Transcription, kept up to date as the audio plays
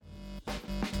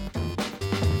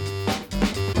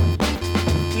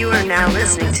You are now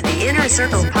listening to the Inner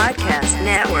Circle Podcast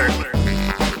Network.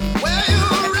 Where you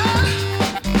run,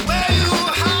 where you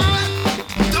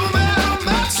hide, don't matter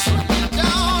much. Down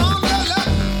on the luck,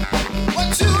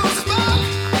 what you smoke,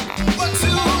 what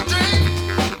you drink,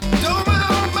 don't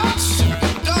matter much.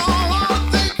 Don't wanna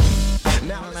think. I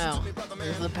don't know.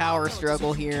 There's a power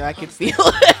struggle here. I could feel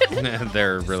it.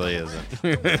 There really isn't.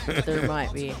 There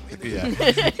might be.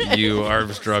 Yeah. You are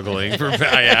struggling for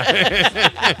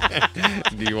yeah.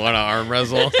 Do you want to arm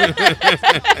wrestle?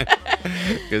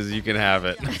 Because you can have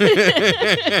it.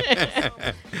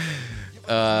 No,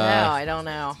 I don't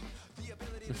know.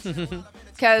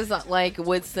 Because, like,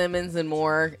 with Simmons and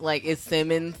Moore, like, is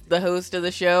Simmons the host of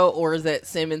the show, or is it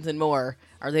Simmons and Moore?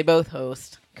 Are they both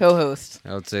co-hosts?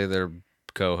 I would say they're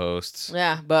co-hosts.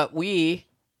 Yeah, but we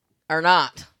are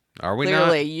not. Are we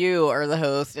Clearly, you are the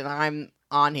host, and I'm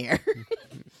on here.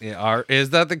 Yeah, is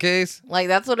that the case? Like,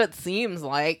 that's what it seems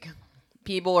like.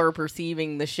 People are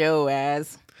perceiving the show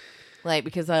as, like,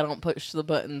 because I don't push the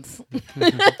buttons.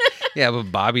 Yeah,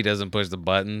 but Bobby doesn't push the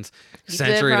buttons. He did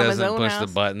Century from his doesn't own push house.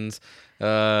 the buttons.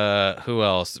 Who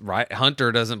else? Right,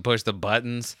 Hunter doesn't push the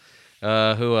buttons.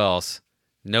 Who else?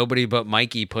 Nobody but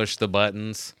Mikey pushed the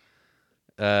buttons.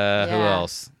 Who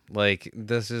else? Like,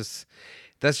 that's just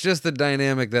the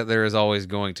dynamic that there is always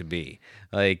going to be.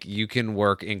 Like, you can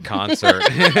work in concert.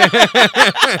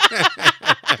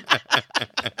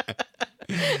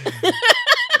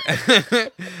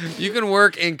 You can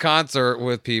work in concert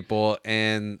with people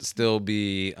and still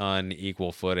be on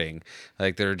equal footing.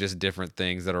 Like, there are just different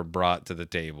things that are brought to the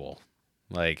table.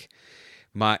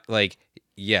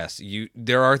 Yes,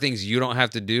 there are things you don't have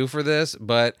to do for this,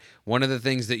 but one of the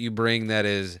things that you bring that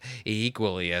is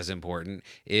equally as important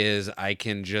is I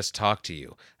can just talk to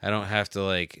you. I don't have to,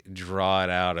 like, draw it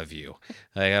out of you.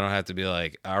 Like, I don't have to be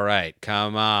like, all right,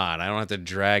 come on. I don't have to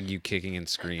drag you kicking and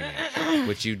screaming,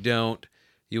 which you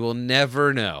will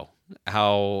never know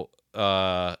how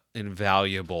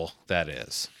invaluable that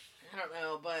is. I don't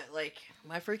know, but, like,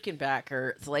 my freaking back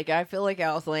hurts. Like, I feel like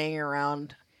I was laying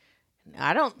around,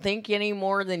 I don't think any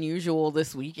more than usual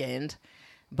this weekend.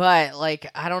 But,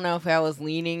 like, I don't know if I was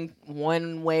leaning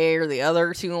one way or the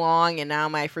other too long, and now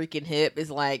my freaking hip is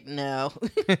like, no.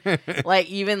 Like,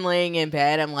 even laying in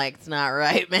bed, I'm like, it's not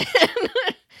right, man.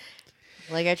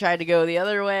 Like, I tried to go the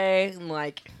other way, and,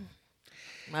 like,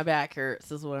 my back hurts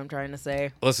is what I'm trying to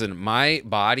say. Listen, my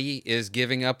body is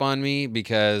giving up on me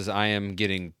because I am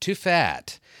getting too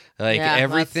fat. Like, Yeah,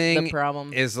 everything that's the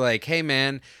problem. is like, hey,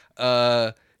 man,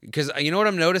 because you know what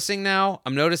I'm noticing now?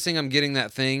 I'm noticing I'm getting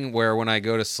that thing where when I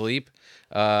go to sleep,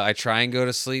 I try and go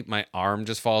to sleep, my arm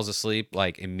just falls asleep,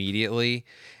 like, immediately,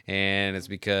 and it's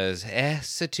because,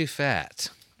 so too fat.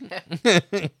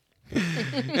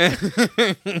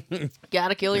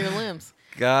 Gotta kill your limbs.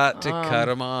 Got to cut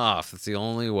them off. That's the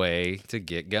only way to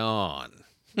get going.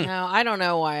 No, I don't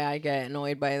know why I get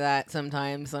annoyed by that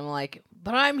sometimes. I'm like,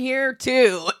 but I'm here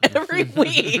too every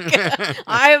week.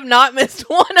 I have not missed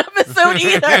one episode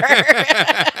either.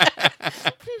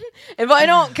 If I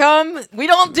don't come, we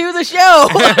don't do the show.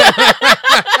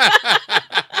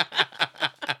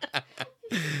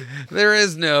 There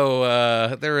is no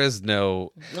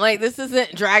Like, this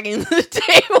isn't dragging the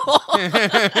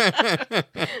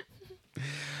table.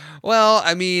 Well,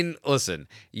 I mean, listen,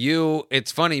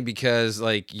 it's funny because,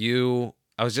 like, I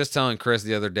was just telling Chris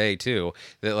the other day too,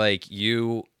 that, like,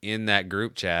 you in that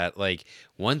group chat, like,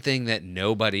 one thing that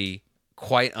nobody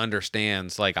quite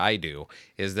understands, like I do,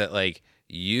 is that, like,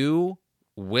 you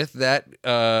with that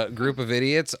group of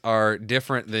idiots are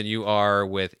different than you are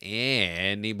with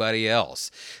anybody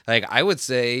else. Like, I would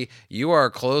say you are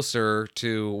closer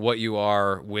to what you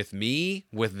are with me,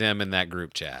 with them in that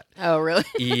group chat. Oh, really?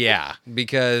 Yeah,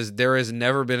 because there has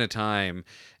never been a time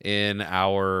in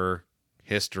our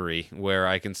history where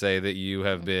I can say that you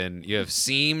have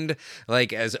seemed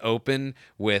like as open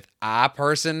with a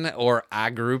person or a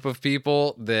group of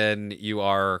people than you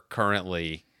are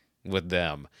currently with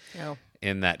them. Oh.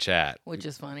 In that chat. Which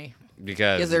is funny.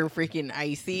 Because they're freaking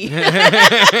icy.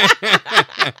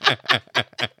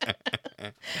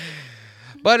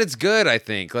 But it's good, I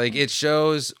think. Like, it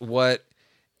shows what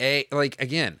only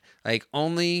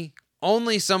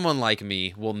someone like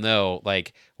me will know,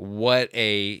 like, what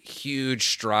a huge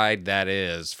stride that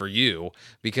is for you,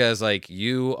 because, like,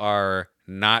 you are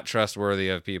not trustworthy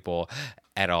of people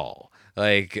at all.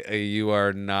 Like, you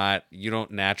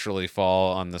don't naturally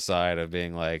fall on the side of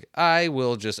being like, I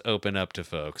will just open up to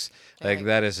folks. Like,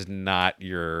 that is not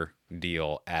your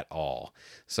deal at all.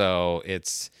 So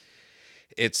it's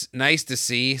nice to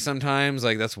see sometimes.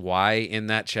 Like, that's why in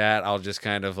that chat, I'll just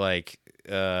kind of, like,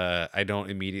 I don't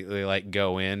immediately like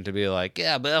go in to be like,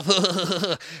 yeah,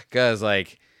 because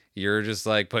like you're just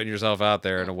like putting yourself out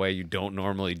there in a way you don't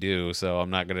normally do. So I'm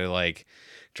not gonna like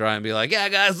try and be like, yeah,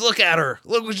 guys, look at her,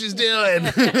 look what she's doing.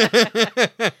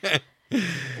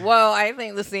 Well, I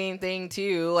think the same thing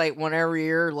too. Like whenever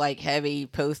you're like heavy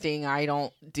posting, I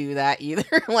don't do that either.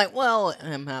 I'm like, well,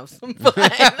 I'm have some fun.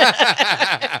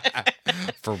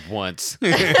 For once.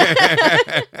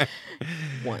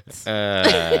 Once.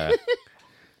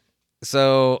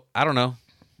 So I don't know.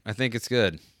 I think it's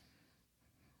good.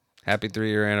 Happy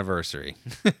 3-year anniversary.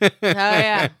 Oh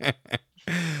yeah.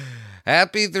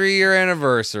 Happy 3-year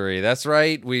anniversary. That's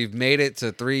right. We've made it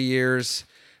to 3 years.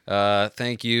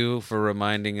 Thank you for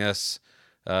reminding us,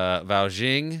 Vao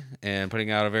Jing, and putting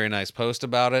out a very nice post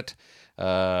about it.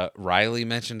 Riley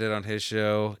mentioned it on his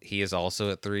show. He is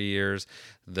also at 3 years.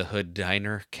 The Hood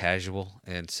Diner, Casual,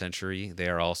 and Century, they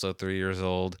are also 3 years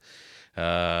old.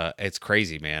 It's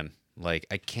crazy, man. Like,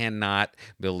 I cannot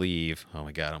believe... Oh,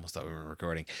 my God, I almost thought we were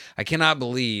recording. I cannot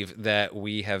believe that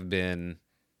we have been...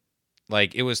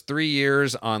 Like, it was 3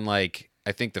 years on, like,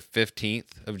 I think the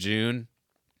 15th of June.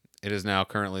 It is now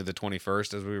currently the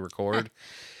 21st as we record.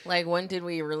 Like, when did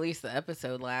we release the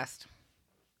episode last?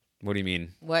 What do you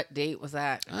mean? What date was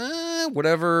that?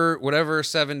 Whatever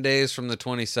 7 days from the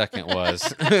 22nd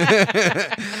was.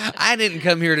 I didn't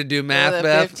come here to do math,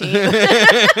 Beth.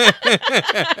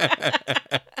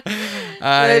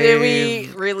 15th. Did we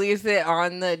release it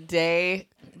on the day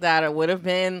that it would have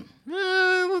been?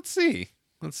 Let's see.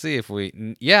 Let's see if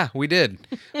we... Yeah, we did.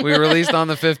 We released on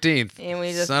the 15th. And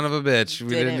we just Son of a bitch. We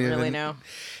didn't even really know.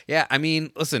 Yeah, I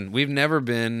mean, listen, we've never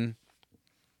been...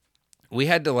 We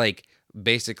had to, like,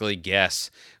 basically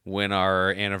guess when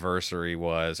our anniversary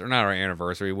was. Or not our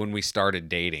anniversary, when we started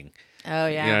dating. Oh,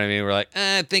 yeah. You know what I mean? We're like,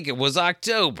 I think it was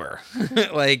October.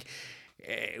 Like,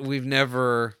 we've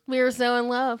never... We were so in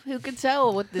love. Who could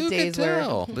tell what the days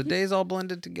were? The days all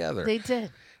blended together. They did.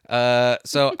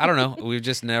 So I don't know. We've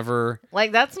just never...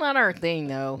 Like, that's not our thing,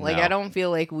 though. Like, No. I don't feel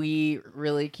like we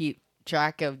really keep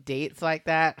track of dates like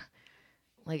that.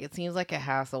 Like, it seems like a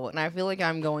hassle. And I feel like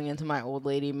I'm going into my old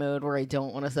lady mode where I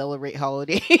don't want to celebrate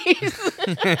holidays.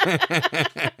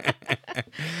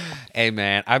 Hey,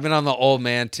 man, I've been on the old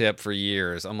man tip for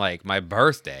years. I'm like, my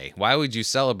birthday, why would you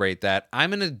celebrate that?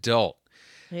 I'm an adult.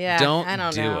 Yeah, I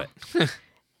don't do know. it.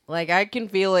 Like, I can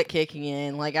feel it kicking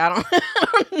in. Like, I don't,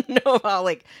 I don't know about,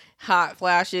 like, hot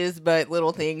flashes, but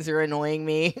little things are annoying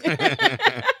me.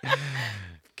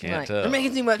 Can't Like, tell. they're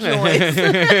making too much noise.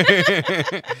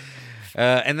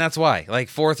 And that's why. Like,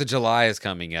 4th of July is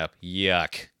coming up.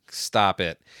 Yuck. Stop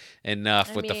it.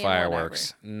 Enough with the mean,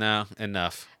 fireworks. No,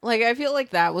 enough. Like, I feel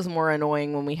like that was more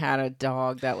annoying when we had a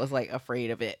dog that was, like,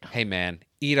 afraid of it. Hey, man,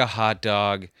 eat a hot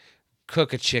dog,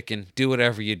 cook a chicken, do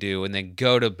whatever you do, and then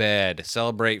go to bed.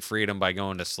 Celebrate freedom by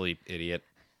going to sleep, idiot.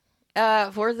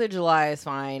 4th of July is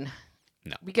fine.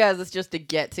 No. Because it's just a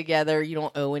get together. You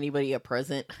don't owe anybody a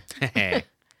present.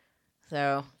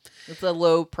 So, it's a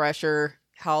low pressure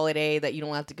holiday that you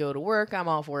don't have to go to work. I'm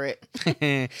all for it.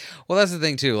 Well, that's the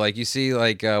thing too. Like you see,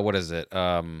 like what is it?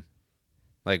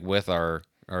 Like with our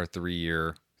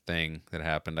 3-year thing that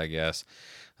happened, I guess.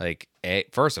 Like,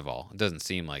 first of all, it doesn't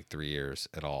seem like 3 years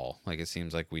at all. Like it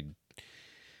seems like we,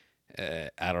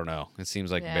 I don't know. It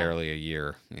seems like barely a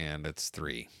year, and it's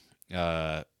 3.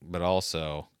 But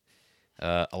also,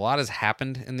 a lot has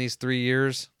happened in these 3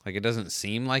 years. Like it doesn't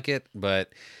seem like it, but.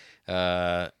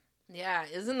 Yeah,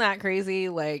 isn't that crazy?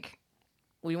 Like,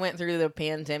 we went through the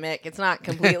pandemic. It's not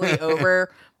completely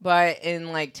over, but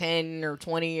in like 10 or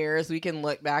 20 years, we can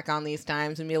look back on these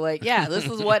times and be like, yeah, this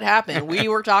is what happened. We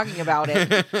were talking about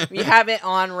it. We have it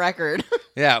on record.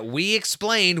 Yeah, we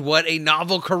explained what a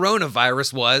novel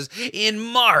coronavirus was in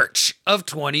March of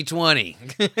 2020.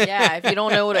 Yeah, if you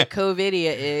don't know what a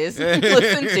COVIDia is,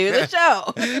 listen to the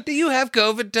show. Do you have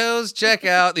COVID toes? Check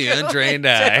out the Untrained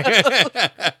Eye.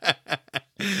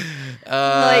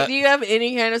 Like, do you have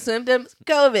any kind of symptoms?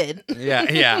 COVID.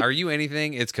 Yeah. Are you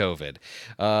anything? It's COVID.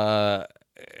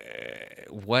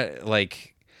 What,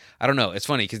 like, I don't know. It's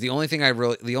funny because the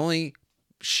only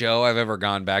show I've ever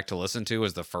gone back to listen to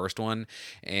was the first one,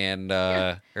 and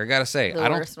I gotta say, The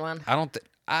worst one.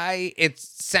 It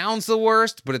sounds the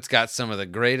worst, but it's got some of the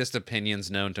greatest opinions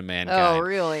known to mankind. Oh,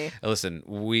 really? Listen,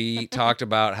 we talked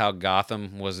about how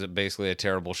Gotham was basically a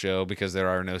terrible show because there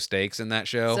are no stakes in that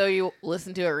show. So you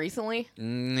listened to it recently?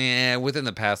 Yeah, within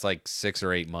the past like 6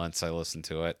 or 8 months, I listened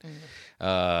to it.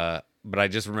 but I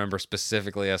just remember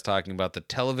specifically us talking about the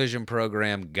television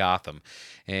program Gotham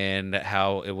and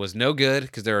how it was no good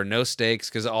because there are no stakes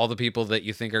because all the people that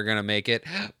you think are going to make it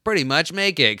pretty much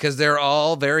make it because they're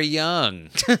all very young.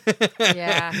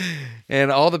 Yeah.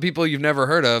 And all the people you've never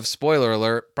heard of, spoiler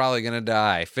alert, probably going to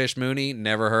die. Fish Mooney,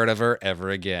 never heard of her ever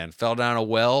again. Fell down a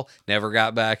well, never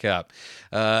got back up.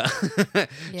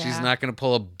 She's not going to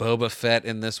pull a Boba Fett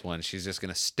in this one. She's just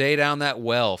going to stay down that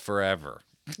well forever.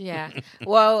 Yeah.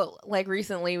 Well, like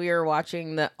recently we were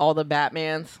watching all the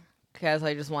Batmans because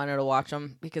I just wanted to watch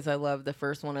them because I love the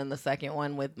first one and the second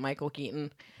one with Michael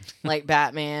Keaton, like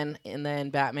Batman and then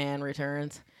Batman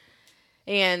Returns.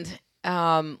 And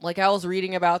like I was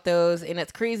reading about those and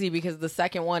it's crazy because the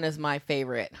second one is my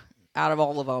favorite out of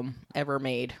all of them ever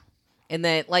made. And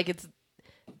then like it's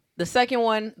the second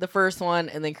one, the first one,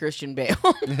 and then Christian Bale.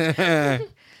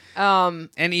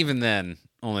 And even then,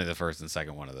 only the first and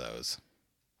second one of those.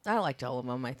 I liked all of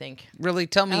them, I think. Really?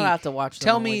 Tell me. I'll have to watch them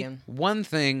Tell all me again. one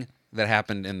thing that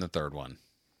happened in the third one.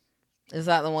 Is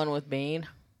that the one with Bane?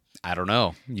 I don't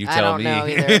know. You I tell don't me. know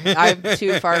either. I'm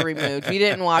too far removed. We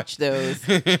didn't watch those.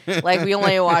 Like, we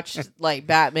only watched, like,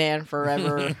 Batman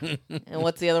Forever. And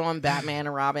what's the other one? Batman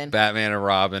and Robin. Batman and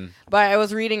Robin. But I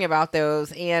was reading about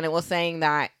those, and it was saying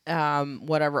that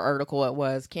whatever article it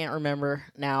was, can't remember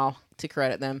now to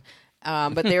credit them,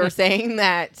 but they were saying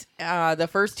that the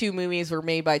first two movies were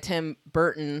made by Tim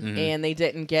Burton, and they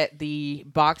didn't get the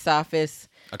box office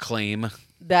Acclaim.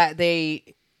 that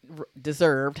they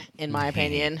deserved, in my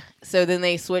opinion. So then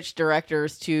they switched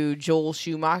directors to Joel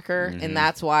Schumacher, and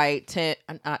that's why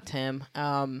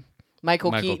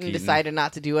Michael Keaton decided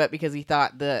not to do it because he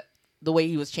thought the way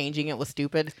he was changing it was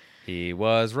stupid. He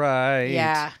was right.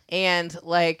 Yeah, and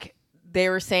like they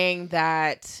were saying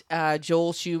that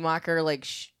Joel Schumacher, like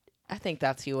I think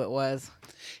that's who it was.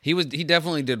 He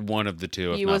definitely did one of the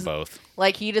two, if not both.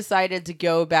 Like he decided to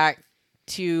go back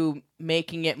to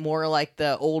making it more like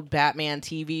the old Batman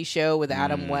TV show with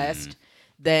Adam West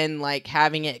than like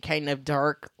having it kind of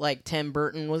dark like Tim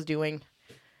Burton was doing.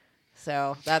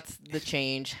 So that's the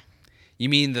change. You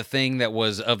mean the thing that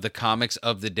was of the comics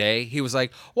of the day? He was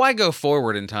like, why go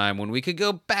forward in time when we could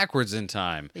go backwards in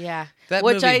time? Yeah. That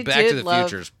Which movie, I Back to did the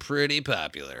Future, is pretty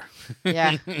popular.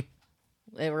 Yeah.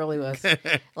 It really was.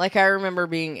 Like, I remember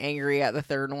being angry at the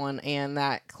third one and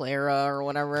that Clara or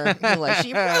whatever. Like,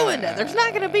 she ruined it. There's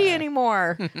not going to be any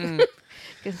more.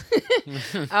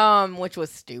 Which was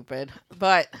stupid.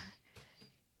 But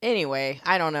anyway,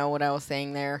 I don't know what I was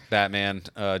saying there. Batman,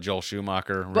 Joel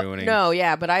Schumacher ruining. No,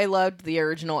 yeah, but I loved the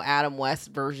original Adam West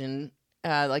version.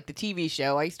 Like the TV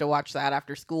show. I used to watch that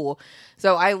after school.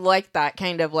 So I liked that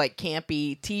kind of like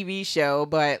campy TV show,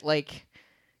 but like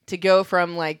to go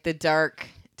from like the dark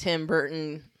Tim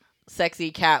Burton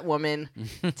sexy Catwoman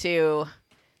to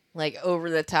like over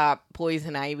the top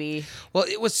Poison Ivy. Well,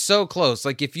 it was so close.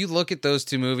 Like if you look at those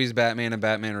two movies, Batman and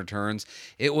Batman Returns,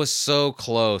 it was so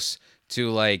close to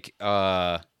like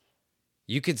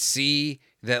you could see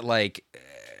that like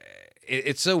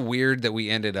it's so weird that we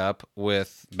ended up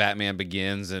with Batman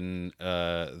Begins and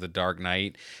The Dark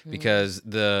Knight because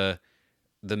the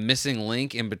missing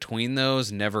link in between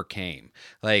those never came.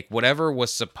 Like whatever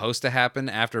was supposed to happen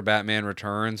after Batman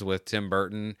Returns with Tim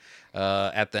Burton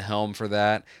at the helm for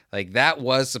that, like that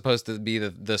was supposed to be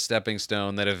the stepping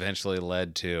stone that eventually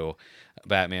led to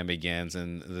Batman Begins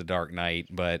and The Dark Knight.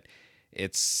 But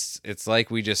it's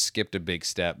like we just skipped a big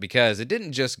step because it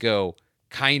didn't just go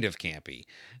kind of campy.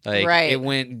 Like right.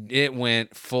 it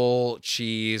went full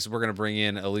cheese. We're gonna bring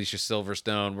in Alicia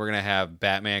Silverstone. We're gonna have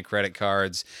Batman credit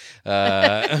cards.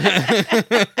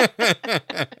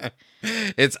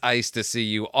 It's ice to see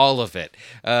you. All of it.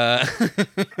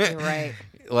 Right.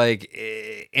 Like,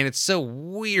 and it's so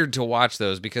weird to watch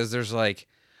those because there's like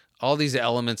all these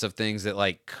elements of things that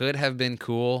like could have been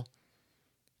cool.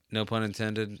 No pun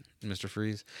intended, Mr.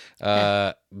 Freeze.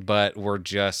 But were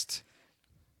just.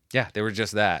 Yeah, they were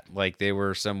just that. Like they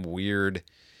were some weird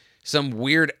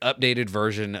updated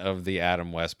version of the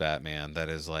Adam West Batman that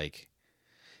is like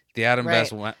the Adam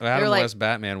West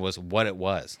Batman was what it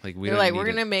was. Like we're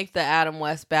gonna make the Adam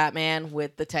West Batman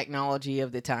with the technology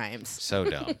of the times. So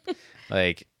dumb.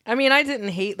 Like I mean, I didn't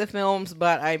hate the films,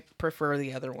 but I prefer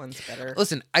the other ones better.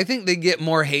 Listen, I think they get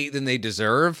more hate than they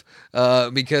deserve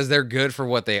because they're good for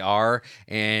what they are,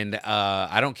 and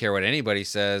I don't care what anybody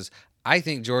says. I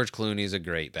think George Clooney's a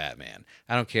great Batman.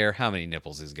 I don't care how many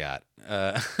nipples he's got.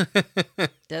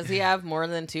 Does he have more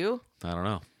than two? I don't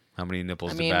know. How many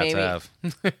nipples do bats have?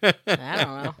 I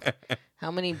don't know. How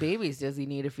many babies does he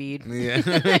need to feed? Yeah.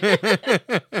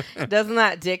 Doesn't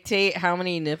that dictate how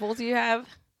many nipples you have?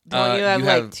 Don't you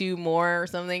have two more or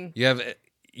something? You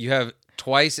have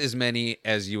twice as many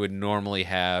as you would normally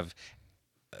have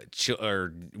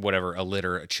or whatever, a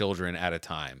litter of children at a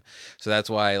time. So that's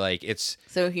why, like, it's...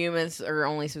 So humans are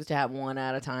only supposed to have one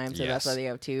at a time, so that's Yes. why they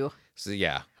have two. So,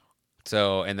 yeah.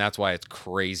 So, and that's why it's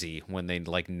crazy when they,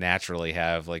 like, naturally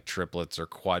have, like, triplets or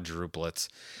quadruplets.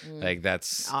 Like,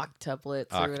 that's...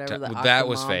 Octuplets or whatever. that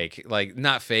was octomom. fake. Like,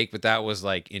 not fake, but that was,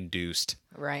 like, induced.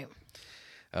 Right.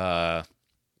 How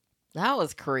That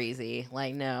was crazy.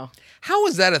 Like, no.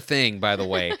 is that a thing, by the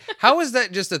way? How is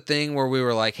that just a thing where we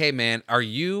were like, hey, man, are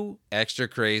you extra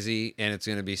crazy and it's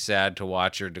going to be sad to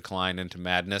watch your decline into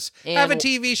madness? Have a And-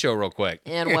 TV show real quick.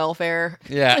 And welfare.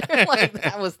 Yeah. Like,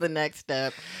 that was the next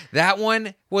step. That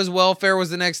one was welfare was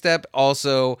the next step.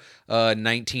 Also,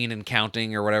 19 and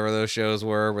counting or whatever those shows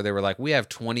were, where they were like, we have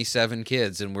 27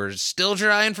 kids and we're still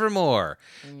trying for more.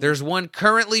 There's one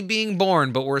currently being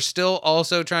born, but we're still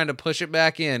also trying to push it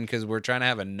back in because we're trying to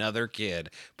have another kid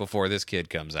before this kid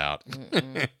comes out.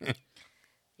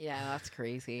 Yeah, that's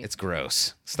crazy. It's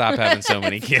gross. Stop having so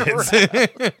many kids.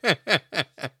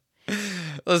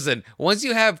 Listen, once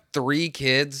you have 3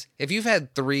 kids, if you've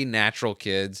had 3 natural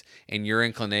kids and your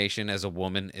inclination as a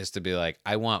woman is to be like,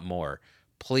 I want more,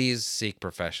 please seek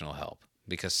professional help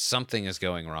because something is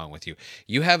going wrong with you.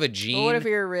 You have a gene. But what if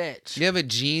you're rich? You have a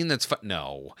gene that's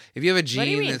no. If you have a do you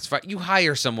gene mean? that's you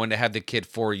hire someone to have the kid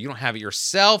for you. You don't have it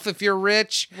yourself if you're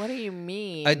rich. What do you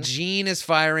mean? A gene is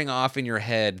firing off in your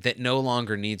head that no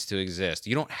longer needs to exist.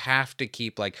 You don't have to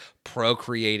keep like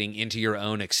procreating into your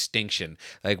own extinction.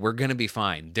 Like, we're going to be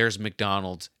fine. There's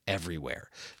McDonald's everywhere.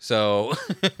 So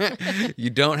you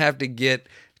don't have to get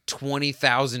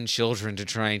 20,000 children to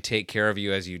try and take care of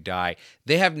you as you die.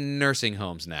 They have nursing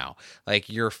homes now. Like,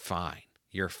 you're fine.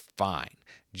 You're fine.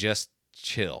 Just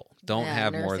chill. Don't Yeah,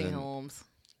 have more nursing than homes.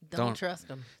 don't- Don't trust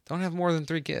them. don't have more than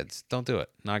 3 kids. Don't do it.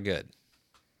 Not good.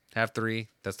 Have 3.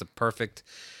 That's the perfect.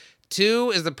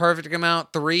 2 is the perfect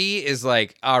amount. 3 is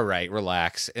like, all right,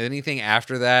 relax. Anything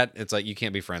after that, it's like you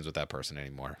can't be friends with that person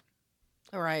anymore.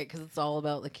 All right, because it's all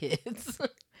about the kids.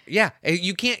 Yeah,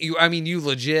 you can't. You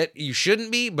legit. You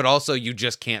shouldn't be, but also you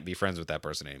just can't be friends with that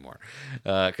person anymore,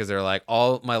 because they're like,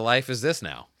 all my life is this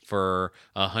now for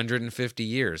 150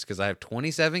 years because I have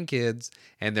 27 kids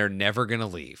and they're never gonna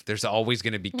leave. There's always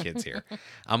gonna be kids here.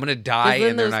 I'm gonna die then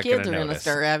and they're those not kids gonna are gonna notice.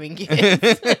 start having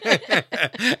kids.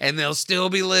 And they'll still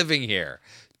be living here.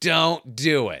 Don't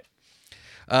do it.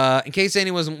 In case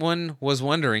anyone was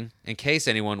wondering,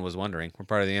 we're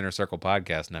part of the Inner Circle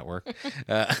Podcast Network.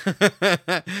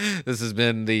 This has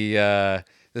been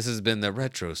the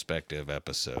retrospective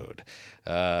episode.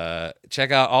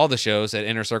 Check out all the shows at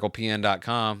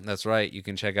innercirclepn.com. That's right. You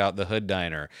can check out the Hood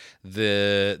Diner,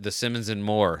 the Simmons and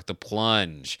More, the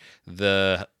Plunge,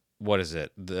 the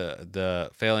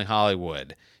Failing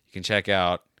Hollywood. You can check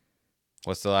out,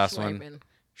 what's the last one?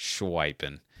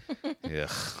 Schweipen. Ugh,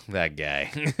 that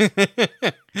guy.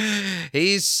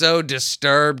 He's so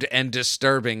disturbed and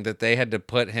disturbing that they had to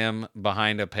put him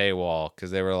behind a paywall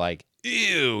because they were like,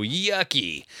 ew,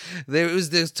 yucky. There was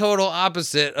this total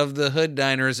opposite of the Hood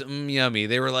Diners, yummy.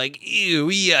 They were like, ew,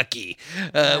 yucky.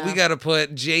 We got to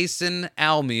put Jason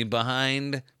Almy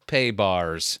behind pay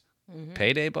bars. Mm-hmm.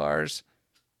 Payday bars?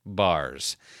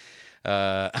 Bars.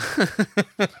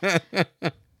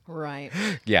 Right.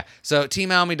 Yeah. So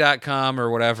teamalmy.com or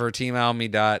whatever,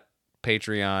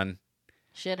 teamalmy.patreon.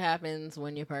 Shit happens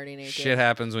when you party naked. Shit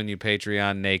happens when you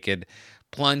Patreon naked.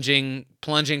 Plunging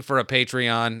for a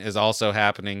Patreon is also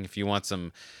happening if you want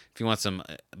some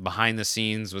behind the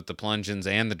scenes with the plungins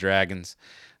and the dragons.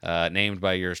 Named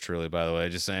by yours truly, by the way.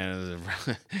 Just saying,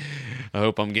 I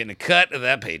hope I'm getting a cut of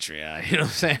that Patreon. You know what I'm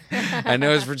saying? I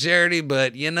know it's for charity,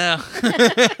 but you know.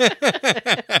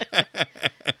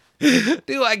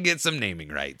 Do I get some naming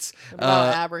rights? What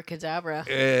about abracadabra?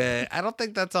 I don't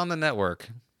think that's on the network.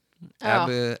 Oh, are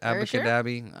you sure?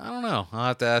 Abacadabi? I don't know. I'll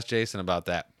have to ask Jason about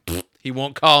that. He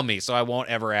won't call me, so I won't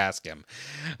ever ask him.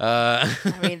 I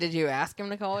mean, did you ask him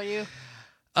to call you?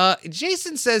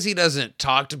 Jason says he doesn't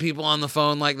talk to people on the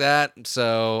phone like that,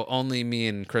 so only me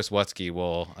and Chris Wutsky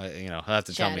will, he'll have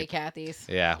to tell me. Chatty Cathy's.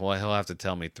 Yeah, well, he'll have to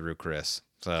tell me through Chris.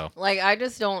 So, Like, I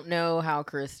just don't know how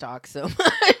Chris talks so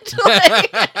much.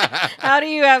 Like, how do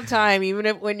you have time, even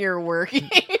if when you're working,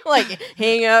 like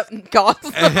hang up and call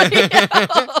somebody else?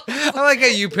 I like how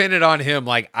you pin it on him.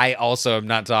 Like, I also am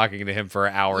not talking to him for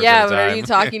hours Yeah, at a but time. are you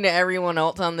talking to everyone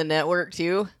else on the network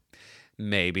too?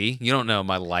 Maybe. You don't know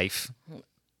my life.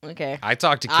 Okay. I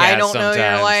talk to Cass I don't sometimes.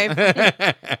 know your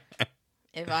life.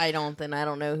 If I don't, then I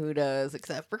don't know who does,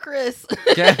 except for Chris.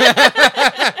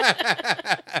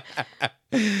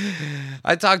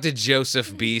 I talk to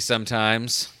Joseph B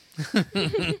sometimes.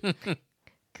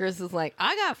 Chris is like,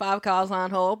 I got 5 calls on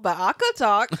hold, but I could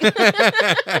talk.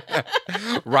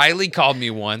 Riley called me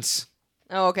once.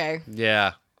 Oh, okay.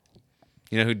 Yeah.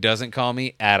 You know who doesn't call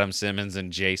me? Adam Simmons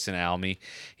and Jason Alme.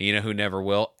 You know who never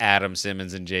will? Adam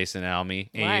Simmons and Jason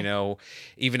Alme. And Why? you know,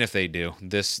 even if they do,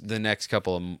 the next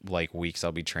couple of weeks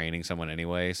I'll be training someone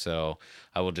anyway, so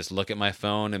I will just look at my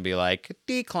phone and be like,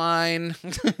 decline.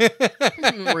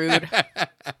 Rude.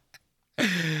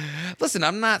 Listen,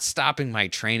 I'm not stopping my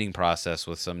training process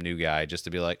with some new guy just to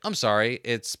be like, I'm sorry,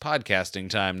 it's podcasting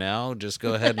time now. Just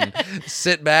go ahead and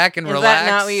sit back and Is relax.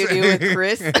 that not what you do with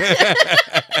Chris?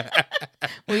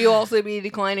 Will you also be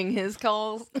declining his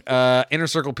calls?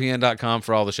 InnerCirclePN.com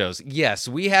for all the shows. Yes,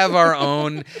 we have our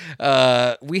own.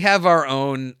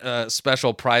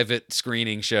 Special private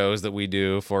screening shows that we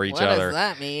do for each what other. does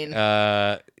that mean? It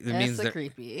That's means so that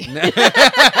creepy.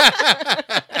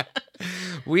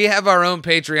 we have our own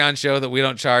Patreon show that we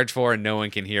don't charge for, and no one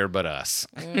can hear but us.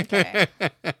 Okay.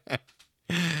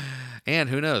 And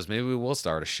who knows? Maybe we will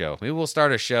start a show. Maybe we'll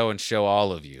start a show and show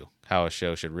all of you how a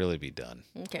show should really be done.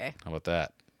 Okay. How about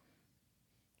that?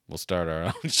 We'll start our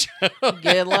own show.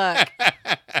 Good luck.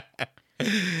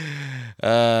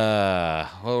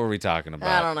 What were we talking about?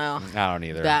 I don't know. I don't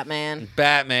either. Batman.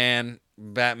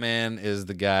 Batman is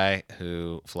the guy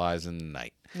who flies in the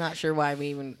night. Not sure why we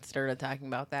even started talking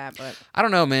about that, but I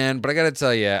don't know, man, but I got to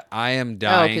tell you, I am oh,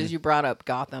 dying. because you brought up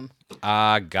Gotham.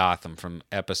 Gotham from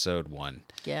episode 1.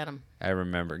 Get him. I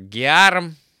remember. Got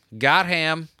him. Got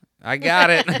him. I got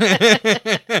it.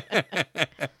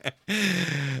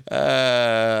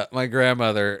 My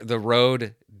grandmother, the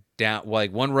road down,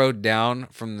 one road down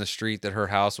from the street that her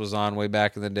house was on way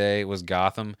back in the day was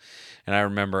Gotham. And I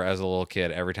remember as a little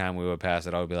kid, every time we would pass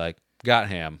it, I would be like, got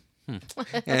ham. Yep.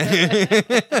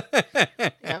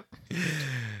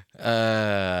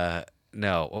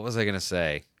 No, what was I going to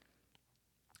say?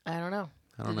 I don't know.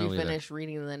 I don't Did know you either. finish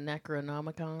reading the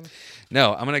Necronomicon?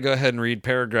 No, I'm going to go ahead and read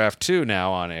paragraph 2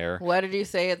 now on air. What did you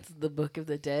say? It's the Book of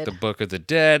the Dead. The Book of the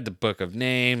Dead, the Book of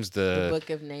Names, The Book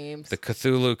of Names. the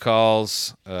Cthulhu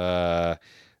calls, the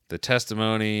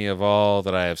testimony of all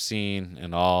that I have seen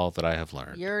and all that I have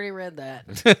learned. You already read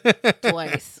that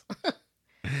twice.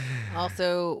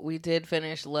 Also, we did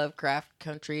finish Lovecraft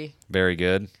Country. Very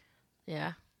good.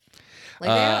 Yeah.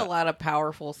 Like, they had a lot of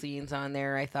powerful scenes on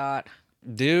there, I thought.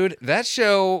 Dude, that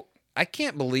show, I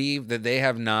can't believe that they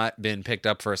have not been picked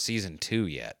up for a season 2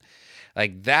 yet.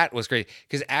 Like, that was great.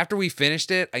 Because after we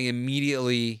finished it, I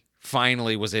immediately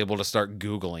finally was able to start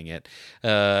Googling it.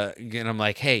 And I'm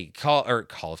like, hey, Call of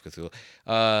Cthulhu,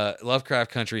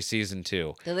 Lovecraft Country season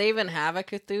 2. Do they even have a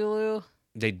Cthulhu?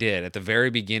 They did. At the very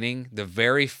beginning, the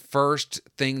very first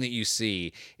thing that you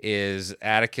see is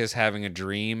Atticus having a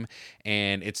dream,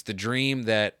 and it's the dream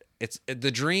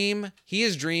he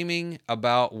is dreaming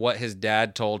about what his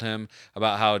dad told him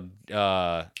about how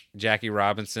Jackie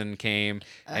Robinson came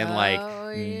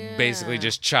and basically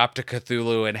just chopped a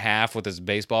Cthulhu in half with his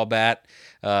baseball bat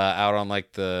out on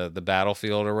like the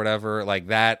battlefield or whatever. Like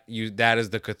that is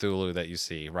the Cthulhu that you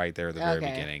see right there at the very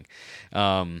beginning.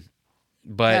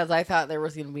 But Because I thought there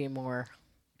was going to be more.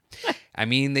 I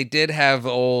mean, they did have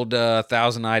old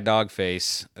Thousand Eye Dog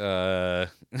face. Oh,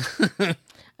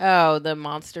 the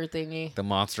monster thingy. The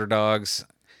monster dogs.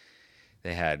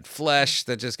 They had flesh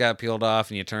that just got peeled off,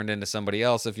 and you turned into somebody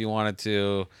else if you wanted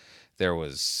to. There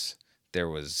was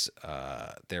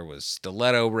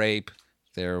stiletto rape.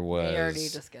 There was. We already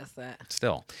discussed that.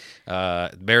 Still,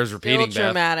 bears repeating. Still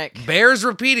traumatic. Beth. Bears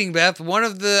repeating. Beth.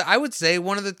 I would say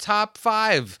one of the top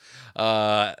 5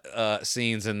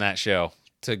 scenes in that show.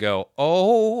 To go,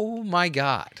 oh my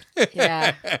God.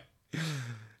 Yeah.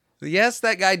 Yes,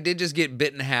 that guy did just get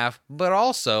bit in half, but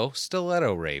also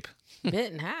stiletto rape.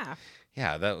 Bit in half.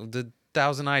 Yeah, the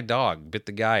Thousand Eye Dog bit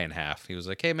the guy in half. He was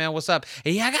like, "Hey man, what's up?"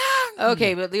 Yeah.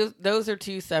 Okay, but those are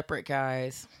 2 separate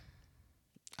guys.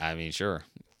 I mean, sure.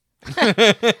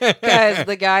 Because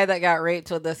the guy that got raped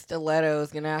with the stiletto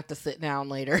is gonna have to sit down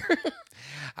later.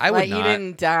 I would like, not. He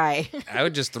didn't die. I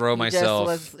would just throw He myself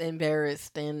just was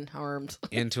embarrassed and harmed.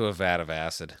 into a vat of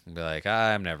acid and be like,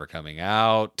 "I'm never coming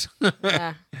out."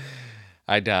 Yeah.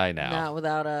 I die now. Not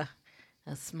without a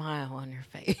smile on your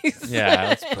face. Yeah,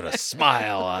 let's put a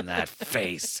smile on that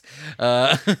face.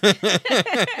 Can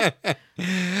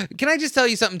I just tell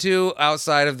you something, too,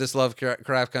 outside of this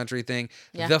Lovecraft Country thing?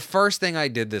 Yeah. The first thing I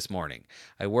did this morning,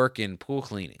 I work in pool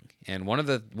cleaning, and one of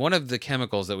the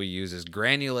chemicals that we use is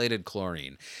granulated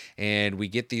chlorine. And we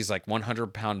get these,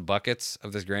 100-pound buckets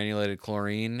of this granulated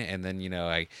chlorine, and then,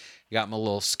 I got my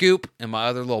little scoop and my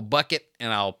other little bucket,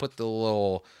 and I'll put the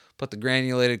little put the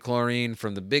granulated chlorine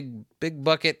from the big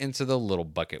bucket into the little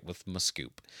bucket with my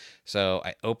scoop. So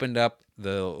I opened up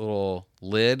the little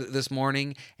lid this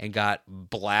morning and got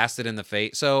blasted in the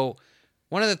face. So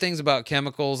one of the things about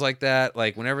chemicals like that,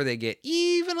 like whenever they get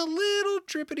even a little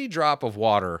drippity drop of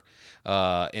water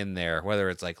in there, whether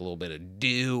it's like a little bit of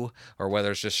dew or whether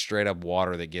it's just straight up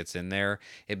water that gets in there,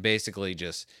 it basically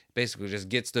just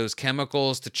gets those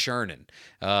chemicals to churning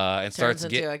and starts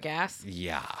into a gas.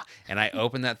 Yeah. And I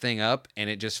opened that thing up and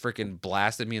it just freaking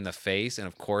blasted me in the face. And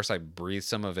of course I breathed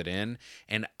some of it in,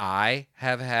 and I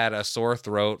have had a sore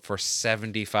throat for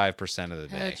 75% of the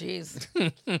day. Oh, jeez.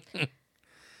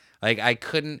 Like I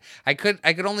could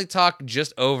only talk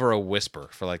just over a whisper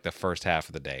for like the first half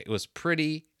of the day. It was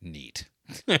pretty neat.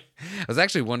 I was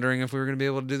actually wondering if we were going to be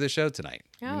able to do the show tonight.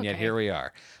 Oh, and yet okay. here we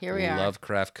are. Here we are.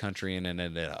 Lovecraft Country and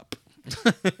it up.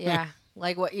 Yeah.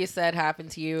 Like what you said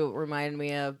happened to you reminded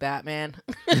me of Batman.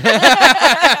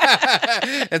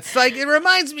 It's like, it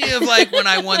reminds me of like when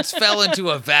I once fell into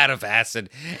a vat of acid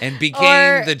and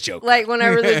became the Joker. Like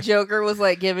whenever the Joker was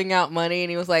like giving out money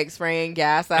and he was like spraying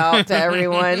gas out to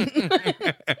everyone.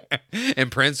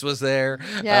 And Prince was there.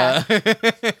 Yeah.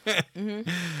 Mm-hmm.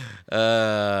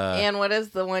 And what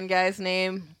is the one guy's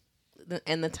name?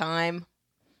 And the time?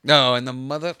 No, in the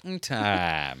mother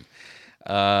time.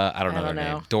 I don't know their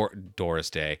know. name. Doris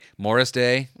Day. Morris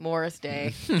Day. Morris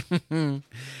Day.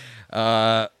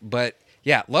 But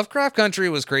yeah, Lovecraft Country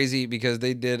was crazy because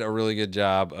they did a really good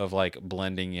job of like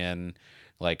blending in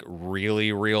like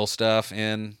really real stuff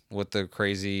in with the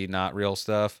crazy not real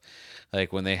stuff.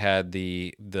 Like when they had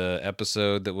the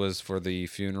episode that was for the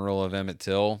funeral of Emmett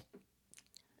Till.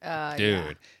 Dude,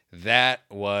 yeah. that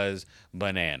was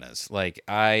bananas. Like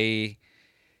I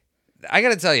got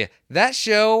to tell you, that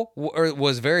show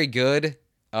was very good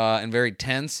and very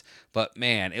tense, but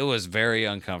man, it was very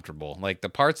uncomfortable. Like the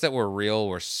parts that were real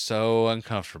were so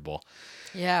uncomfortable.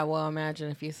 Yeah, well, imagine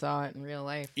if you saw it in real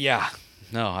life. Yeah.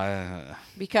 No,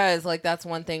 Because, like, that's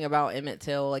one thing about Emmett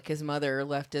Till. Like, his mother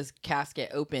left his casket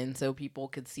open so people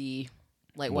could see,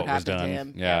 like, what was happened done. to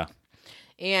him. Yeah.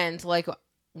 And, like,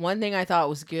 one thing I thought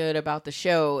was good about the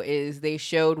show is they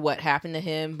showed what happened to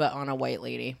him, but on a white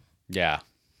lady. Yeah.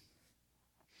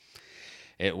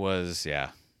 It was,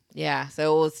 yeah. Yeah,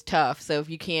 so it was tough. So if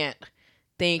you can't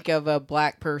think of a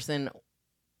black person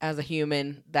as a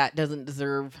human that doesn't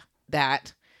deserve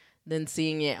that, then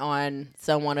seeing it on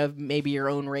someone of maybe your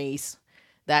own race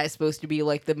that is supposed to be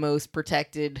like the most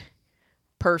protected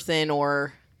person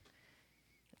or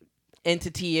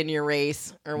entity in your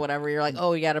race or whatever, you're like,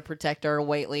 oh, we got to protect our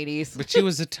white ladies. But she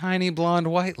was a tiny blonde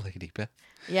white lady, Beth.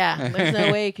 Yeah, there's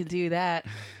no way you could do that.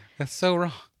 That's so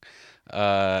wrong.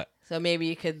 So maybe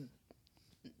you could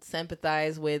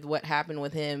sympathize with what happened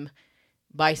with him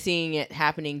by seeing it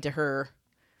happening to her.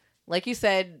 Like you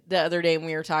said the other day when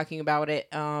we were talking about it,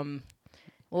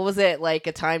 what was it, like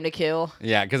A Time to Kill?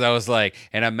 Yeah, because I was like,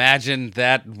 and imagine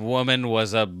that woman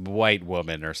was a white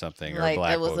woman or something, or Like a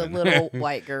black it was woman. a little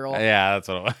white girl. Yeah, that's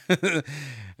what it was.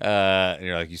 And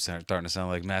you're like, you start starting to sound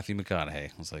like Matthew McConaughey.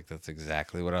 I was like, that's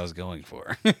exactly what I was going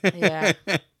for. Yeah.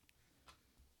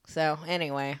 So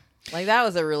anyway, like that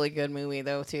was a really good movie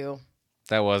though too.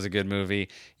 That was a good movie.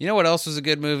 You know what else was a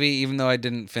good movie? Even though I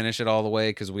didn't finish it all the way,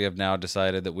 because we have now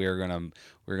decided that we're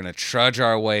gonna trudge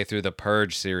our way through the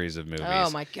Purge series of movies. Oh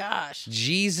my gosh.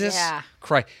 Jesus Yeah.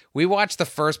 Christ! We watched the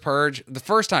first Purge the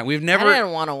first time. We've I never.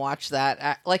 didn't want to watch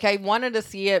that. I wanted to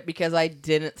see it because I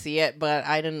didn't see it, but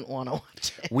I didn't want to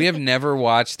watch it. We have never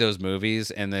watched those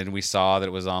movies, and then we saw that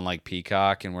it was on like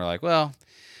Peacock, and we're like, well,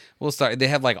 we'll start. They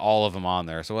have like all of them on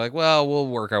there, so we're like, well, we'll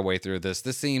work our way through this.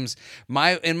 This seems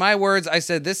in my words, I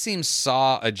said this seems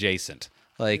Saw adjacent.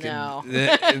 Like No.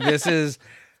 This is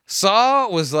Saw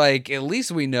was like, at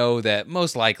least we know that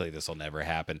most likely this will never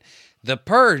happen. The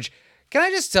Purge. Can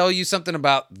I just tell you something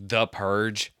about The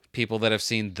Purge? People that have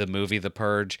seen the movie The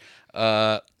Purge,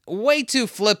 way too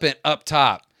flippant up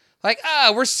top. Like,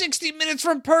 we're 60 minutes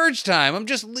from purge time. I'm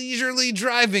just leisurely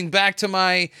driving back to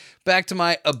my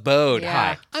abode.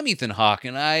 Yeah. Hi, I'm Ethan Hawke,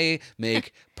 and I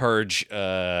make purge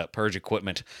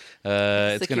equipment. It's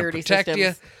going to Security protect you.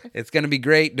 systems. It's going to be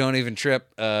great. Don't even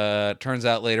trip. Turns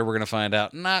out later we're going to find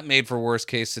out not made for worst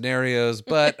case scenarios,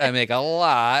 but I make a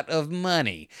lot of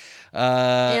money. And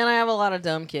I have a lot of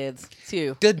dumb kids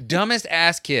too. The dumbest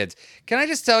ass kids. Can I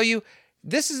just tell you,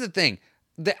 this is the thing.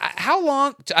 How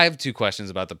long? I have two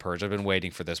questions about the Purge. I've been waiting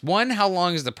for this. One, how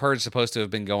long is the Purge supposed to have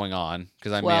been going on?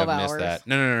 Because I may have 12 missed hours. that.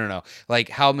 No. Like,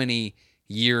 how many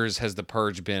years has the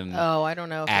Purge been Oh, I don't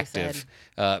know if they active?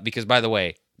 said. Because, by the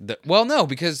way, the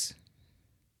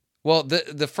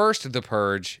first The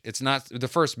Purge, it's not the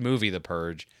first movie, The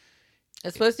Purge.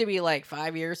 It's supposed to be like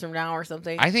 5 years from now or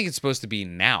something. I think it's supposed to be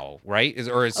now, right?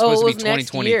 Or it's oh, supposed it to was be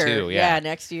next 2022. year. Yeah.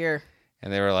 Next year.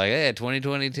 And they were like, hey,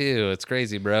 2022. It's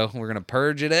crazy, bro. We're going to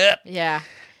purge it up. Yeah.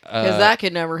 Because that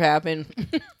could never happen.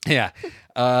 Yeah.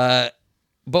 But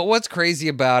what's crazy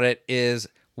about it is,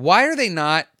 why are they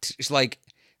not, like,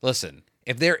 listen,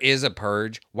 if there is a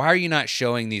purge, why are you not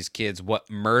showing these kids what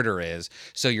murder is,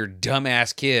 so your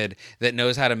dumbass kid that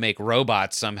knows how to make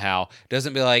robots somehow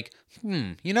doesn't be like,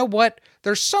 you know what?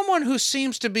 There's someone who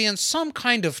seems to be in some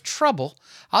kind of trouble.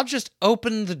 I'll just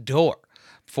open the door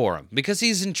for him because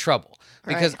he's in trouble.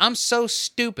 Because I'm so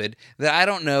stupid that I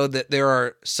don't know that there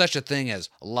are such a thing as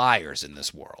liars in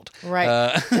this world.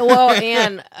 Right. Well,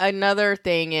 and another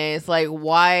thing is, like,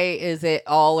 why is it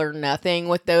all or nothing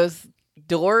with those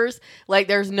doors? Like,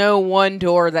 there's no one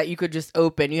door that you could just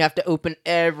open. You have to open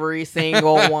every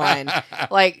single one.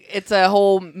 Like, it's a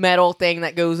whole metal thing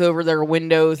that goes over their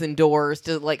windows and doors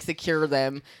to, like, secure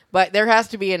them. But there has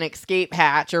to be an escape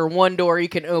hatch or one door you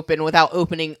can open without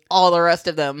opening all the rest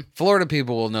of them. Florida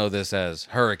people will know this as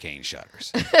hurricane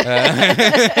shutters.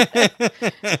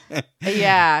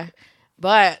 Yeah.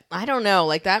 But I don't know.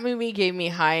 Like, that movie gave me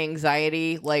high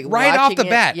anxiety. Like, Right off the watching it.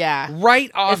 bat. Yeah.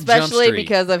 Right off Jump Especially Street.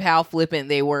 because of how flippant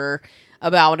they were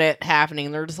about it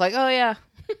happening. They're just like, oh, yeah.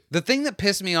 The thing that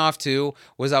pissed me off, too,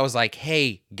 was I was like,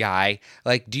 hey, guy,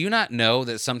 like, do you not know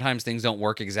that sometimes things don't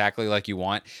work exactly like you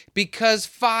want? Because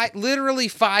literally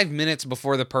 5 minutes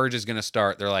before the purge is going to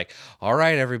start, they're like, all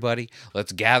right, everybody,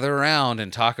 let's gather around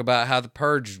and talk about how the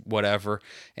purge, whatever.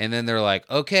 And then they're like,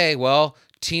 okay, well,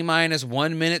 T-minus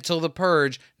 1 minute till the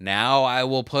purge. Now I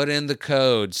will put in the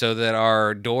code so that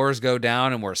our doors go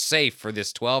down and we're safe for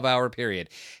this 12-hour period.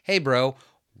 Hey, bro,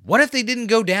 what if they didn't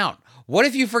go down? What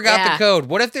if you forgot the code?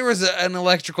 What if there was an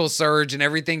electrical surge and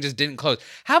everything just didn't close?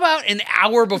 How about an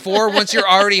hour before, once you're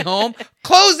already home,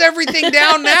 close everything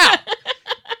down now?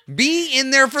 Be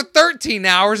in there for 13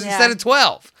 hours instead of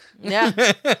 12.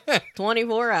 Yeah.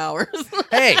 24 hours.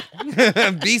 Hey,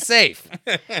 be safe.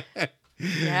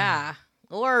 Yeah.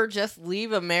 Or just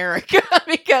leave America,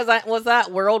 because was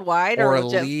that worldwide Or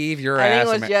was just, leave your I ass.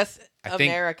 think it was just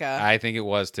think- America. I think it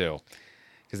was too.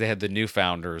 Because they had the new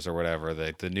founders or whatever,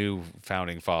 the new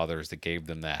founding fathers that gave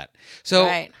them that.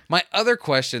 So my other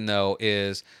question though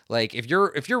is, like, if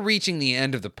you're reaching the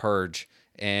end of the purge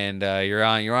and you're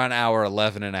on hour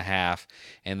 11 and a half,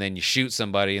 and then you shoot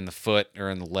somebody in the foot or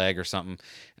in the leg or something,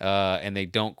 and they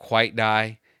don't quite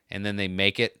die, and then they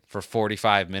make it for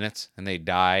 45 minutes and they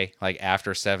die like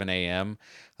after 7 a.m.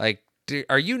 Like,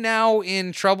 are you now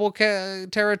in trouble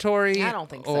territory? I don't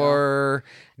think so. Or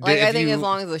like, I think as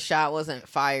long as the shot wasn't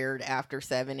fired after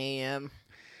 7 a.m.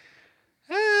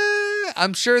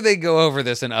 I'm sure they go over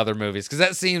this in other movies, because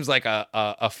that seems like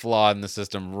a flaw in the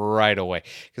system right away.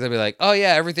 Because they'd be like, oh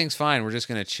yeah, everything's fine, we're just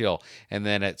going to chill. And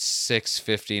then at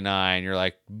 6:59, you're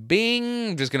like, bing,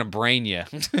 I'm just going to brain you.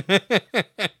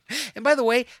 And by the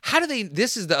way,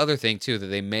 this is the other thing too that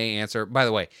they may answer. By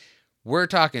the way,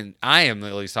 I am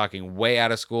at least talking way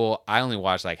out of school. I only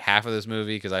watched like half of this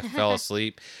movie because I fell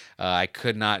asleep. I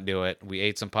could not do it. We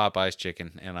ate some Popeye's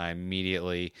chicken, and I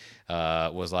immediately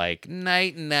was like,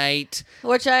 night, night.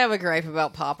 Which I have a gripe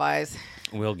about Popeyes.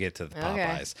 We'll get to the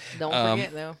Popeyes. Okay. Don't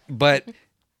forget, though. But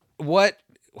what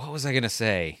was I going to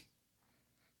say?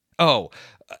 Oh,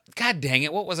 God dang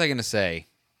it. What was I going to say?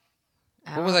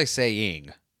 What was I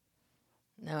saying?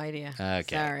 No idea.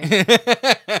 Okay.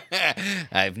 Sorry.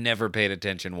 I've never paid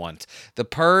attention once. The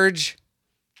Purge.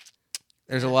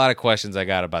 There's a lot of questions I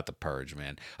got about the Purge,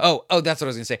 man. Oh, that's what I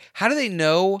was going to say. How do they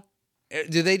know?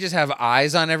 Do they just have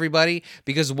eyes on everybody?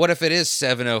 Because what if it is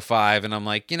 7:05 and I'm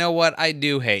like, you know what? I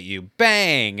do hate you.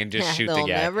 Bang! And just shoot the guy.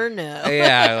 They'll never know.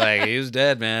 Yeah, like, he was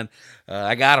dead, man.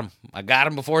 I got him. I got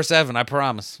him before 7, I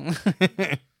promise.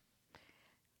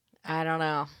 I don't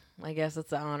know. I guess it's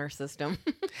the honor system.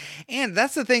 And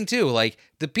that's the thing, too. Like,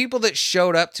 the people that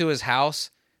showed up to his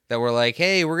house that were like,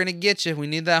 hey, we're going to get you. We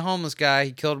need that homeless guy.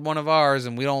 He killed one of ours,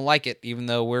 and we don't like it, even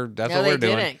though that's what we're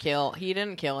doing. He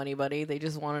didn't kill anybody. They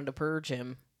just wanted to purge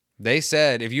him. They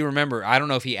said, if you remember, I don't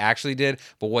know if he actually did,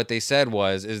 but what they said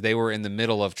is they were in the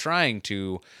middle of trying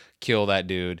to kill that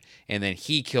dude, and then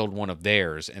he killed one of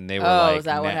theirs, and they were like, is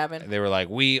that what happened? They were like,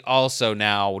 we also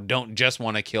now don't just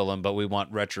want to kill him, but we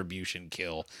want retribution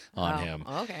kill on him.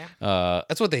 Okay.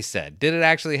 That's what they said. Did it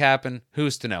actually happen?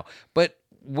 Who's to know? But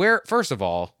first of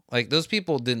all, like, those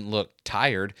people didn't look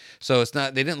tired, so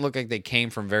they didn't look like they came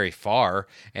from very far,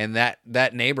 and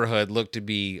that neighborhood looked to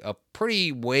be a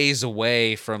pretty ways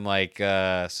away from, like,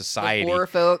 society. The poor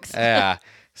folks. Yeah.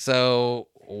 So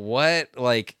what,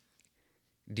 like,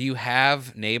 do you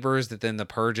have neighbors that then the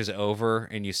purge is over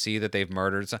and you see that they've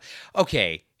murdered some?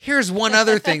 Okay, here's one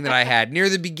other thing that I had near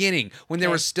the beginning when there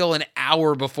was still an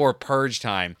hour before purge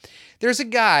time. There's a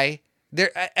guy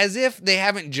there, as if they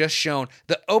haven't just shown,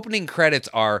 the opening credits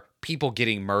are people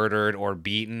getting murdered or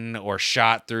beaten or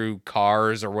shot through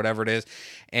cars or whatever it is.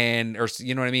 And, or,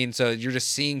 you know what I mean? So you're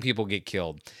just seeing people get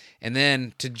killed. And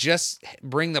then to just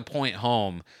bring the point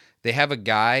home, they have a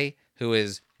guy who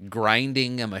is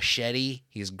grinding a machete.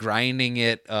 He's grinding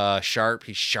it sharp.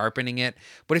 He's sharpening it.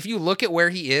 But if you look at where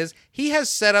he is, he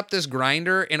has set up this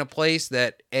grinder in a place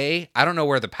that, A, I don't know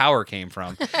where the power came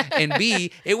from. And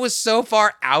B, it was so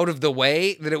far out of the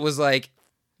way that it was like,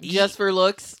 just for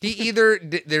looks.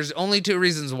 There's only two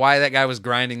reasons why that guy was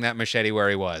grinding that machete where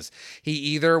he was. He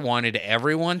either wanted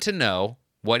everyone to know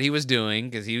what he was doing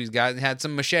because had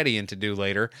some macheting to do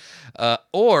later,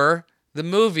 or the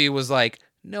movie was like,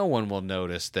 no one will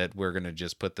notice that we're going to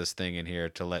just put this thing in here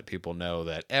to let people know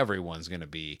that everyone's going to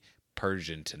be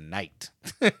Persian tonight.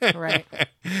 Right.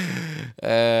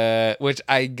 Which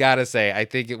I gotta say, I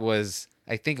think it was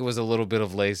a little bit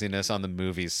of laziness on the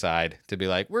movie's side to be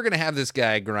like, we're going to have this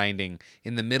guy grinding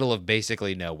in the middle of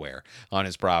basically nowhere on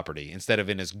his property instead of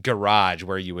in his garage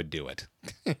where you would do it.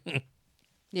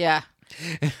 Yeah.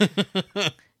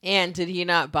 And did he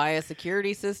not buy a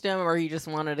security system, or he just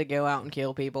wanted to go out and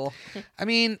kill people? I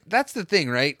mean, that's the thing,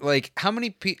 right? Like, how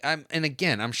many people, and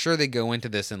again, I'm sure they go into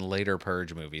this in later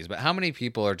Purge movies, but how many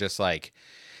people are just like,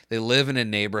 they live in a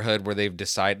neighborhood where they've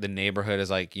decided, the neighborhood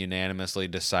is like unanimously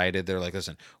decided, they're like,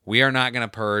 listen, we are not going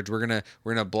to purge. We're going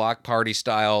to block party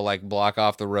style, like block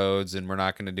off the roads, and we're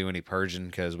not going to do any purging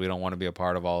because we don't want to be a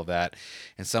part of all of that.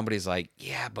 And somebody's like,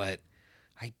 yeah, but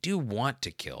I do want to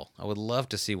kill. I would love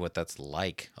to see what that's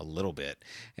like a little bit.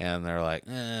 And they're like,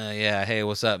 yeah, hey,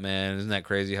 what's up, man? Isn't that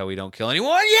crazy how we don't kill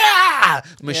anyone? Yeah!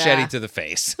 Machete to the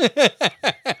face.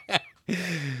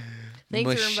 Thanks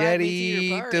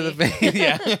Machete to the face.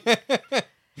 Yeah.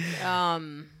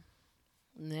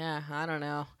 Yeah, I don't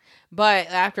know. But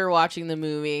after watching the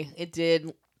movie, it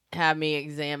did have me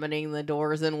examining the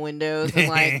doors and windows and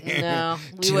like, no,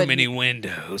 too many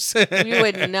windows. We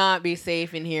would not be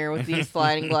safe in here with these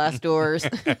sliding glass doors.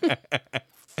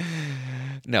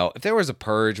 No, if there was a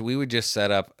purge, we would just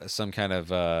set up some kind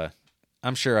of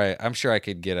I'm sure I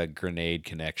could get a grenade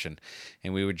connection,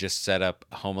 and we would just set up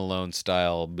Home Alone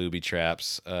style booby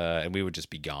traps, and we would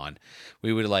just be gone.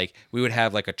 We would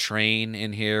have like a train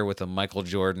in here with a Michael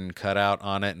Jordan cutout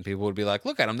on it, and people would be like,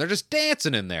 "Look at them, they're just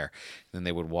dancing in there." And then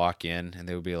they would walk in, and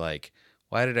they would be like,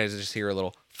 "Why did I just hear a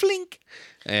little flink?"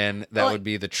 And that would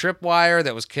be the tripwire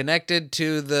that was connected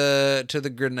to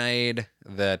the grenade.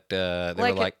 That they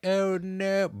were like, "Oh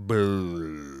no!"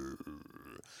 Boo.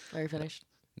 Are you finished?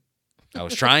 I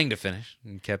was trying to finish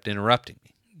and kept interrupting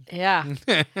me. Yeah.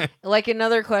 Like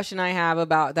another question I have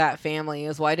about that family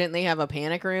is why didn't they have a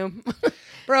panic room?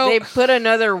 Bro. They put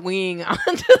another wing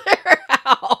onto their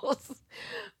house.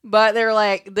 But they're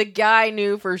like, the guy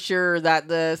knew for sure that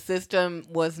the system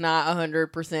was not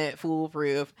 100%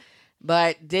 foolproof,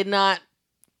 but did not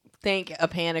think a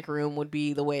panic room would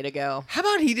be the way to go. How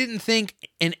about he didn't think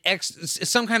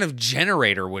some kind of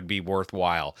generator would be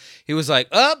worthwhile? He was like,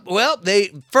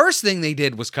 first thing they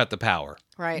did was cut the power.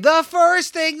 Right. The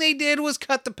first thing they did was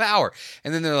cut the power.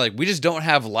 And then they're like, we just don't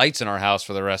have lights in our house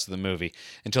for the rest of the movie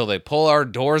until they pull our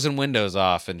doors and windows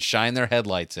off and shine their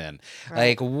headlights in. Right.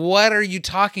 Like, what are you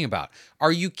talking about?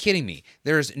 Are you kidding me?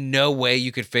 There's no way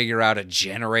you could figure out a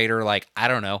generator, like, I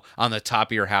don't know, on the top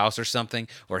of your house or something,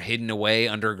 or hidden away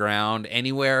underground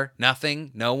anywhere? Nothing?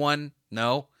 No one?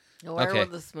 No? Where would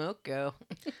the smoke go?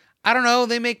 I don't know.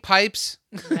 They make pipes.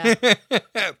 Yeah.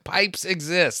 Pipes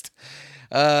exist.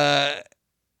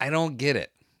 I don't get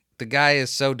it. The guy is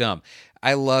so dumb.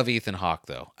 I love Ethan Hawke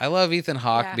though. I love Ethan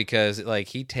Hawke because like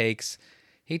he takes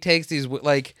these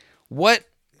like what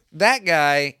that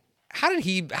guy. How did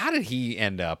he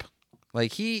end up?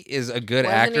 Like he is a good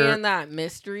actor. Wasn't he in that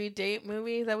mystery date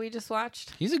movie that we just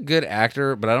watched? He's a good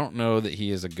actor, but I don't know that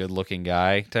he is a good looking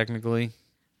guy technically.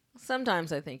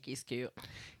 Sometimes I think he's cute.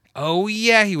 Oh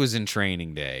yeah, he was in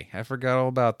Training Day. I forgot all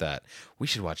about that. We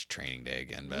should watch Training Day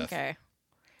again, Beth. Okay.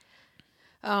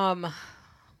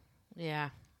 Yeah,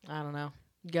 I don't know.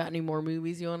 Got any more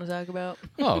movies you want to talk about?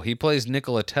 Oh, he plays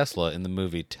Nikola Tesla in the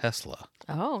movie Tesla.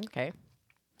 Oh, okay.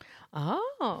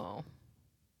 Oh.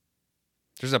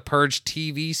 There's a Purge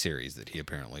TV series that he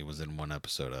apparently was in one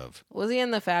episode of. Was he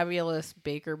in the Fabulous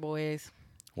Baker Boys?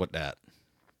 What that?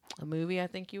 A movie I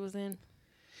think he was in.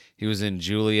 He was in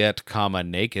Juliet,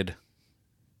 Naked.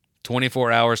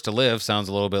 24 Hours to Live sounds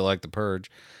a little bit like the Purge.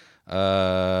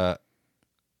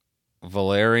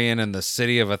 Valerian and the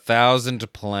City of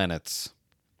 1,000 Planets.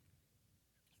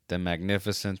 The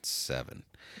Magnificent Seven.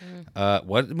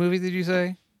 What movie did you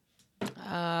say?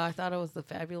 I thought it was the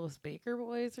Fabulous Baker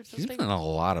Boys or He's something. been in a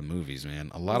lot of movies,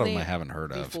 man. A lot of them I haven't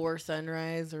heard of. Before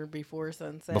Sunrise or Before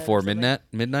Sunset. Before Midnight?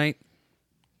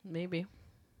 Maybe.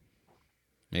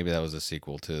 Maybe that was a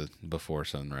sequel to Before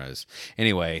Sunrise.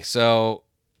 Anyway, so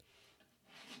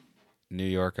New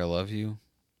York, I Love You.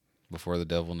 Before the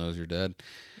Devil Knows You're Dead.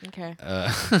 Okay.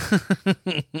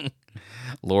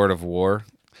 Lord of War.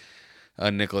 A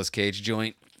Nicolas Cage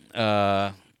joint.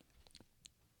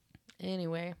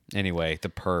 Anyway,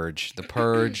 The Purge. The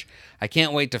Purge. I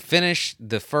can't wait to finish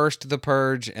the first The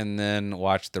Purge and then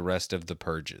watch the rest of The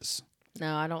Purges.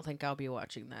 no, I don't think I'll be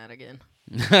watching that again.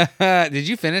 Did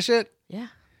you finish it? Yeah.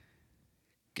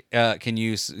 Can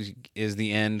you? Is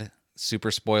the end super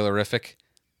spoilerific?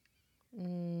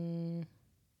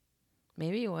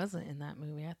 Maybe he wasn't in that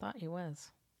movie. I thought he was.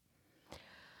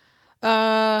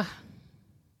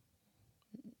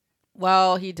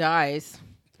 Well, he dies.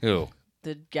 Who?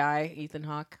 The guy, Ethan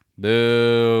Hawke.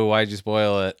 Boo! Why'd you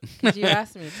spoil it? 'Cause you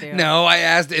asked me to. No, I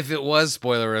asked if it was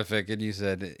spoilerific, and you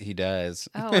said he dies.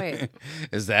 Oh, wait.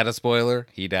 Is that a spoiler?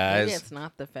 He dies. Maybe it's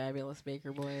not the Fabulous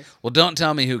Baker Boys. Well, don't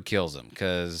tell me who kills him,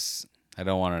 because I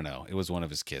don't want to know. It was one of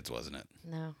his kids, wasn't it?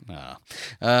 No.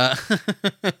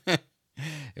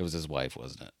 It was his wife,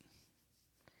 wasn't it?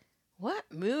 What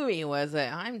movie was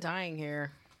it? I'm dying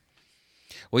here.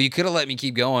 Well, you could have let me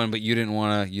keep going, but you didn't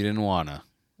wanna.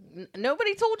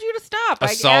 Nobody told you to stop.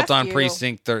 Assault I asked on you.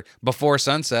 Precinct 30. Before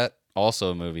Sunset,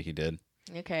 also a movie he did.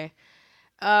 Okay.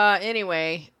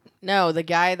 Anyway, no, the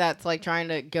guy that's like trying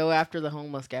to go after the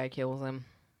homeless guy kills him.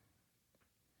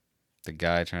 The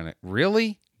guy trying to...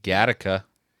 Really? Gattaca.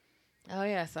 Oh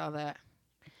yeah, I saw that.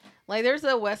 Like, there's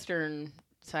a Western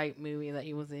type movie that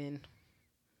he was in.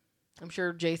 I'm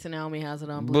sure Jason Alme has it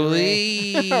on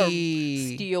Blu-ray.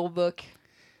 Steelbook.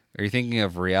 Are you thinking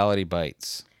of Reality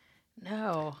Bites?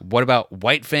 No. What about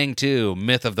White Fang 2,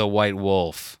 Myth of the White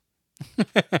Wolf?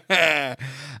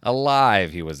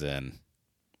 Alive he was in.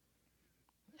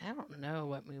 I don't know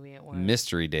what movie it was.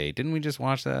 Mystery Date. Didn't we just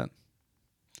watch that?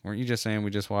 Weren't you just saying we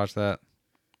just watched that?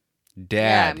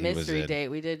 Yeah, Dad, he was Mystery in. Date.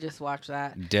 We did just watch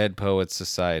that. Dead Poets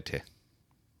Society.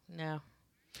 No.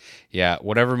 Yeah,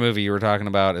 whatever movie you were talking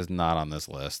about is not on this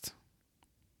list.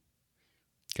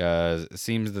 Because it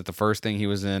seems that the first thing he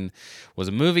was in was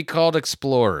a movie called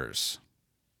Explorers.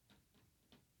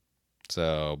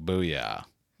 So, booyah.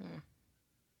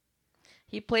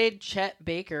 He played Chet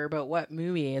Baker, but what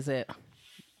movie is it?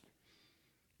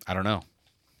 I don't know.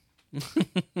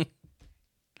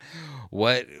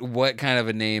 What kind of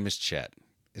a name is Chet?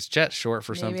 Is Chet short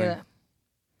for something?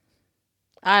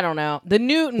 I don't know. The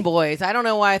Newton Boys. I don't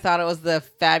know why I thought it was the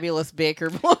Fabulous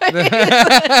Baker Boys. Because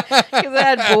it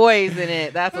had boys in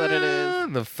it. That's what it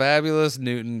is. The Fabulous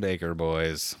Newton Baker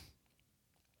Boys.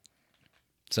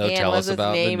 So and tell was us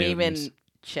about his the name Newtons. even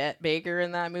Chet Baker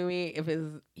in that movie? If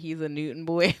he's a Newton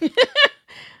boy.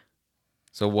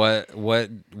 So what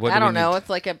I don't know. It's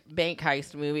like a bank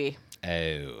heist movie.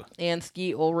 Oh. And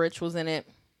Skeet Ulrich was in it.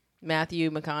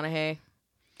 Matthew McConaughey.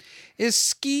 Is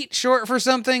Skeet short for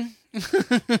something?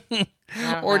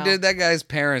 Or know. did that guy's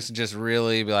parents just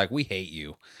really be like, we hate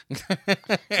you?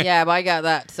 Yeah, but I got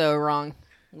that so wrong.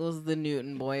 It was the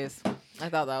Newton Boys. I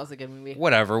thought that was a good movie.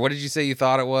 Whatever. What did you say you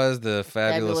thought it was? The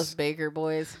Fabulous Baker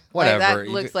Boys. Whatever. Like, that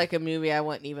You looks could- like a movie I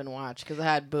wouldn't even watch because it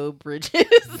had Bo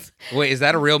Bridges Wait, is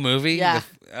that a real movie? Yeah.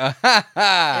 And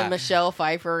and Michelle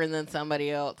Pfeiffer and then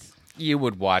somebody else. You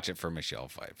would watch it for Michelle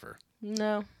Pfeiffer.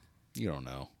 No. You don't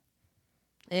know.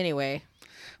 Anyway.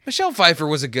 Michelle Pfeiffer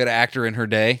was a good actor in her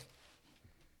day.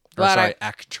 But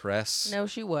Actress. No,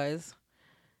 she was.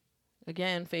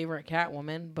 Again, favorite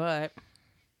Catwoman, but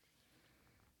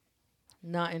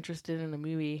not interested in a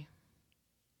movie.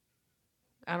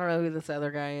 I don't know who this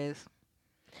other guy is.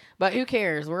 But who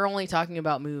cares? We're only talking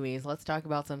about movies. Let's talk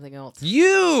about something else.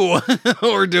 You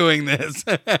were doing this.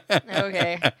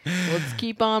 Okay. Let's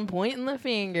keep on pointing the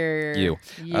finger. You.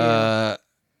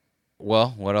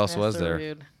 Well, what else was there?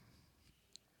 Rude.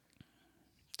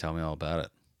 Tell me all about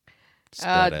it.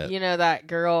 Stud it. You know that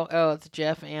girl? Oh, it's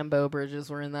Jeff and Bo Bridges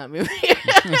were in that movie.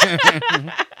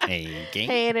 Hey, gang.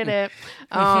 Hated it.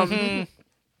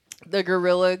 The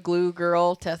Gorilla Glue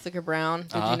girl, Tessica Brown.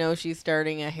 Did you know she's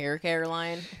starting a hair care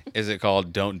line? Is it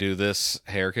called Don't Do This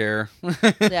Hair Care?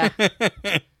 Yeah.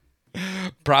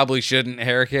 Probably shouldn't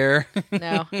hair care.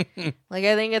 No. Like,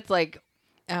 I think it's like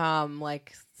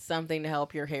something to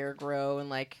help your hair grow and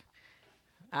like,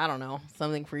 I don't know,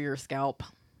 something for your scalp.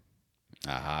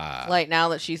 Aha. Like, now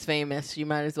that she's famous, you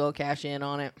might as well cash in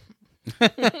on it.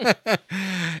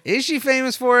 Is she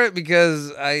famous for it?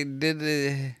 Because I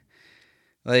did...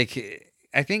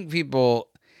 I think people.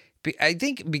 I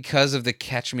think because of the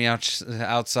Catch Me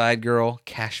Outside girl,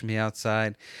 Cash Me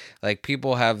Outside, like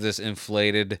people have this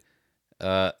inflated,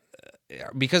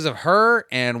 because of her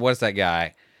and what's that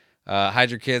guy?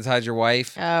 Hide Your Kids, Hide Your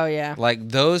Wife. Oh, yeah. Like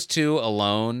those two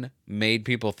alone made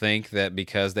people think that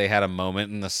because they had a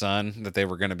moment in the sun that they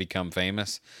were going to become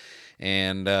famous.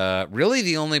 And really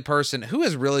the only person who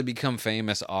has really become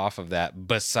famous off of that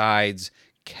besides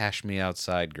Cash Me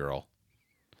Outside girl.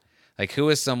 Like, who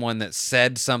is someone that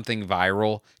said something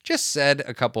viral, just said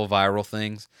a couple viral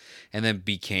things, and then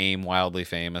became wildly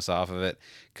famous off of it?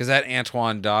 Because that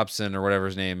Antoine Dobson, or whatever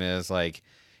his name is, like,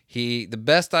 the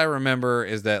best I remember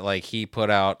is that, like, he put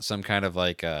out some kind of,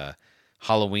 like, a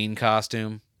Halloween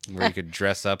costume where you could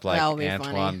dress up like Antoine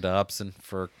funny. Dobson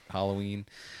for Halloween.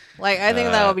 Like, I think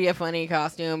that would be a funny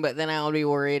costume, but then I would be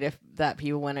worried if that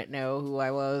people wouldn't know who I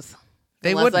was.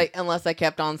 They would, unless I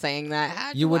kept on saying that.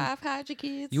 Hide your wife, hide your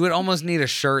kids. You would almost need a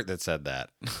shirt that said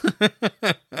that.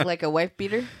 Like a wife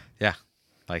beater? Yeah,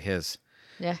 like his.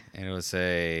 Yeah. And it would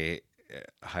say,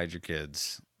 hide your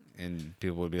kids. And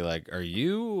people would be like, are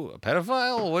you a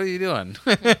pedophile? What are you doing?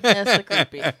 That's so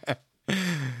creepy.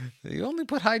 You only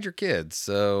put hide your kids,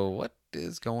 so what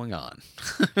is going on?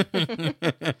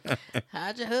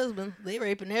 Hide your husband. They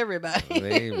raping everybody.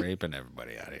 They raping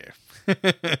everybody out here.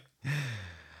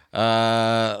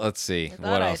 Let's see. I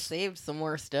thought What I else? saved some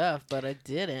more stuff, but I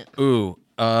didn't. Ooh,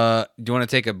 do you want to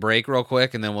take a break real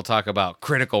quick and then we'll talk about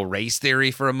critical race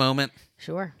theory for a moment?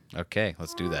 Sure. Okay,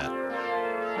 let's do that.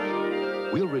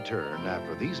 We'll return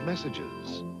after these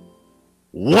messages.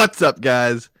 What's up,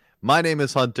 guys? My name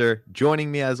is Hunter. Joining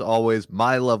me, as always,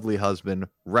 my lovely husband,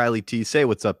 Riley T. Say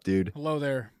what's up, dude. Hello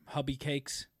there, hubby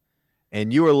cakes.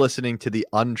 And you are listening to The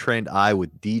Untrained Eye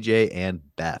with DJ and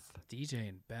Beth. DJ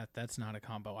and Beth, that's not a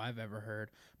combo I've ever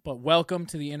heard. But welcome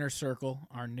to the Inner Circle,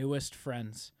 our newest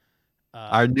friends.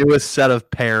 Our newest set of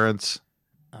parents.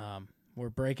 We're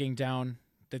breaking down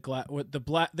the glass.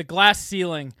 The glass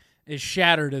ceiling is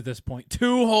shattered at this point.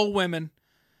 2 whole women.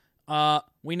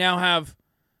 We now have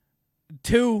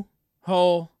 2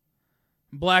 whole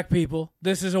black people.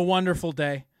 This is a wonderful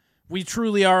day. We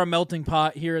truly are a melting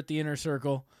pot here at the Inner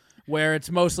Circle, where it's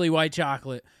mostly white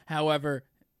chocolate. However,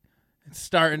 it's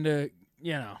starting to,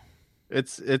 we're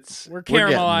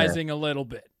caramelizing a little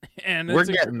bit, and we're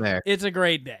getting there. It's a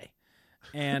great day,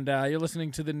 and you're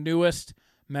listening to the newest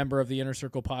member of the Inner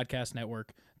Circle Podcast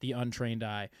Network, The Untrained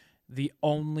Eye, the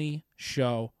only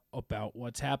show about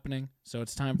what's happening. So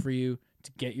it's time for you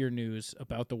to get your news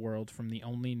about the world from the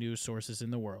only news sources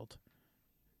in the world,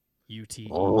 UT.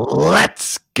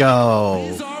 Let's go.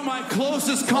 These are my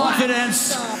closest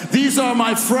confidants. These are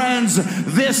my friends.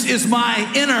 This is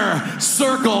my inner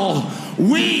circle.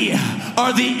 We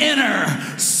are the inner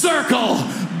circle,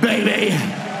 baby.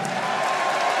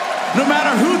 No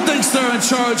matter who thinks they're in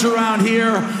charge around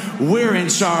here, we're in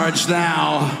charge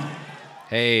now.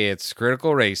 Hey, it's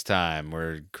critical race time.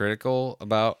 We're critical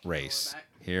about race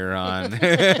here on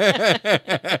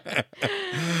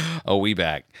Oh, we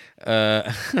back. No,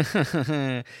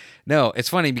 it's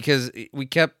funny because we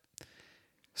kept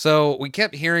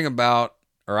hearing about,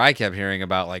 or I kept hearing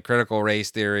about, like, critical race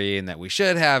theory, and that we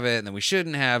should have it and that we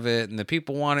shouldn't have it, and the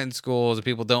people want it in schools and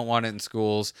people don't want it in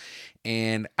schools.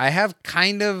 And I have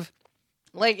kind of,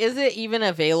 like, is it even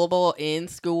available in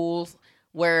schools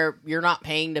where you're not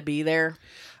paying to be there?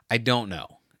 I don't know.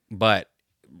 But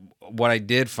what I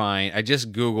did find, I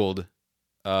just Googled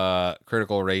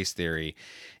critical race theory,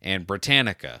 and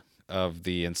Britannica of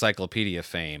the encyclopedia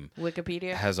fame,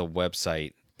 Wikipedia, has a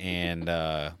website, and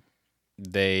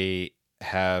they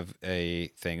have a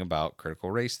thing about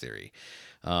critical race theory.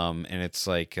 And it's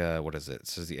like, what is it? It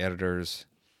says the editors.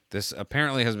 This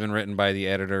apparently has been written by the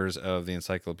editors of the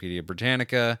Encyclopedia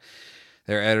Britannica.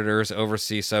 Their editors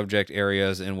oversee subject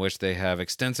areas in which they have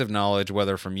extensive knowledge,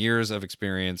 whether from years of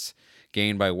experience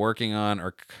gained by working on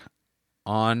or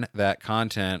on that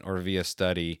content or via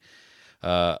study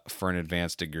for an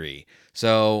advanced degree.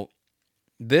 So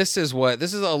this is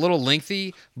a little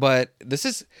lengthy, but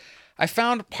I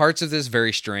found parts of this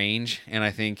very strange, and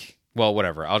I think, well,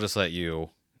 whatever. I'll just let you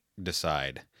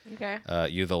decide. Okay.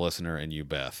 You, the listener, and you,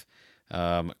 Beth.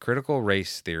 Critical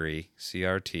race theory,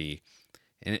 CRT,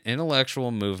 an intellectual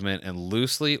movement and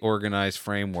loosely organized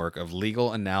framework of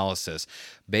legal analysis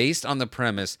based on the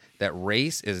premise that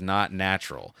race is not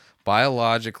natural,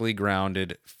 biologically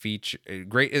grounded feature.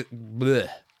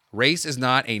 Race is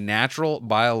not a natural,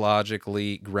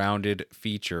 biologically grounded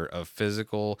feature of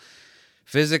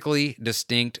physically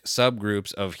distinct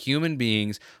subgroups of human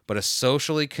beings, but a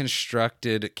socially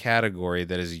constructed category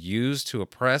that is used to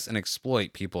oppress and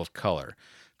exploit people of color.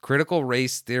 Critical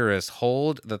race theorists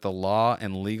hold that the law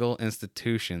and legal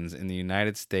institutions in the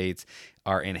United States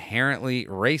are inherently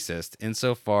racist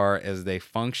insofar as they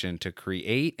function to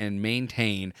create and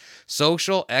maintain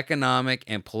social, economic,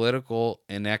 and political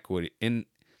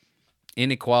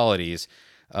inequalities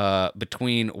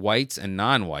between whites and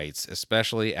non-whites,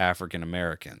 especially African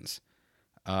Americans.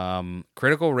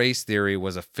 Critical race theory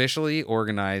was officially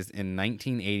organized in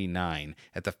 1989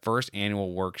 at the first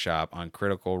annual workshop on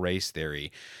critical race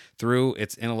theory. Though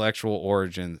its intellectual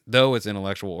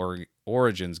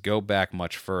origins go back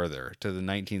much further to the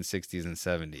 1960s and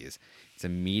 70s. Its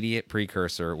immediate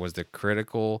precursor was the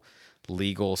critical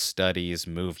legal studies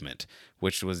movement,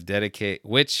 which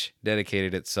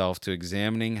dedicated itself to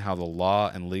examining how the law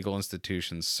and legal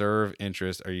institutions serve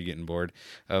interests. Are you getting bored?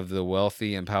 Of the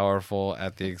wealthy and powerful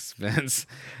at the expense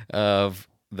of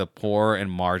the poor and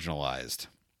marginalized.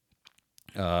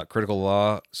 Critical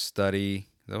law study.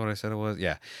 Is that what I said it was?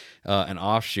 Yeah. An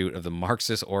offshoot of the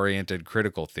Marxist-oriented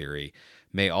critical theory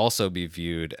may also be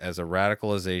viewed as a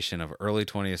radicalization of early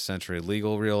 20th century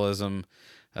legal realism.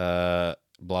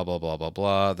 Blah, blah, blah, blah,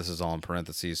 blah. This is all in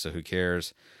parentheses, so who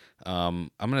cares?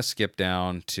 I'm going to skip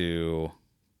down to,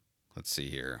 let's see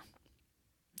here.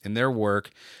 In their work,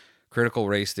 Critical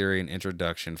Race Theory and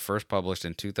Introduction, first published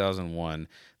in 2001,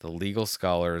 the legal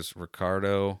scholars Richard.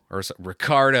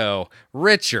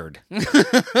 You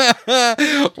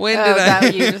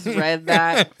just read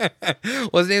that?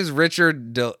 Well, his name's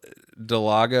Richard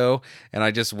Delago, and I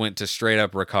just went to straight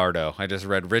up Ricardo. I just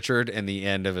read Richard and the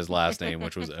end of his last name,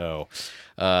 which was O.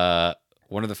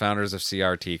 One of the founders of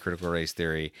CRT, Critical Race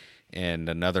Theory, and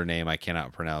another name I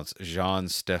cannot pronounce, Jean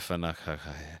Stefan,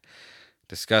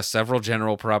 discussed several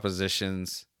general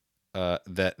propositions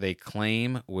that they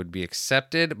claim would be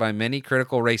accepted by many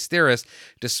critical race theorists,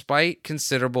 despite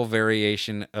considerable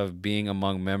variation of being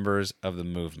among members of the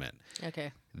movement.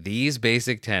 Okay. These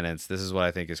basic tenets, this is what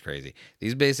I think is crazy.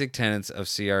 These basic tenets of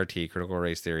CRT, critical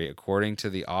race theory, according to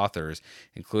the authors,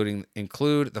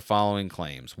 include the following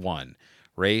claims. 1,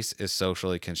 race is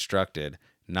socially constructed,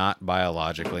 not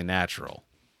biologically natural.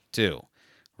 2,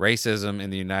 racism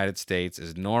in the United States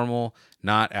is normal,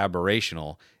 not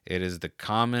aberrational. It is the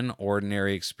common,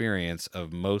 ordinary experience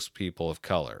of most people of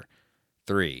color.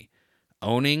 3,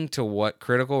 owning to what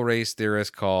critical race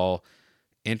theorists call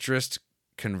interest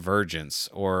convergence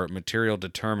or material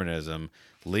determinism,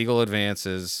 legal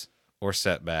advances or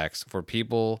setbacks for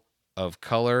people of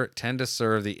color tend to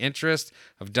serve the interest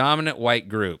of dominant white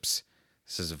groups.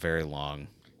 This is very long.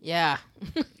 Yeah.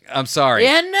 I'm sorry.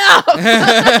 Enough.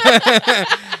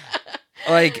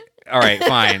 All right,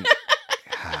 fine.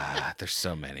 There's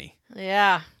so many.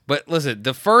 Yeah. But listen,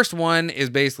 the first one is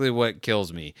basically what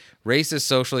kills me. Race is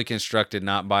socially constructed,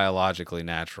 not biologically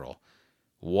natural.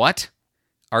 What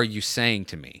are you saying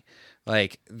to me?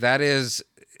 That is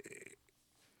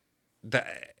that.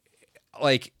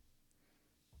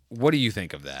 What do you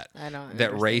think of that? I don't.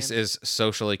 That race understand. is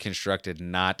socially constructed,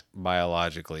 not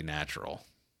biologically natural.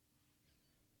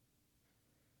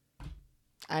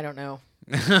 I don't know.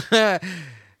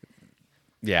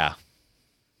 Yeah,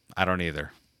 I don't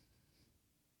either.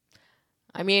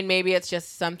 I mean, maybe it's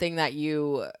just something that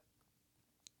you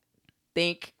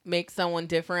think makes someone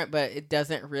different, but it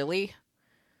doesn't really.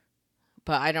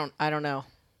 But I don't know.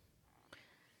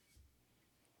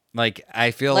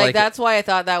 I feel like That's why I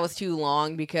thought that was too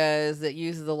long, because it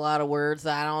uses a lot of words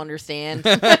that I don't understand.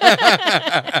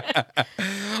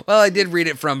 Well, I did read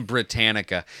it from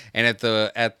Britannica, and at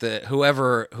the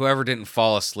whoever didn't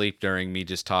fall asleep during me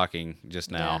just talking just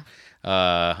now.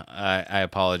 I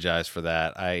apologize for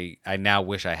that. I now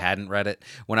wish I hadn't read it.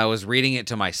 When I was reading it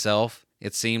to myself,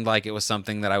 it seemed like it was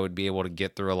something that I would be able to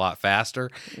get through a lot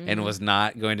faster, and was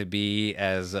not going to be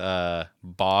as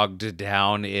bogged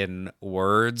down in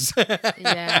words.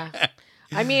 Yeah.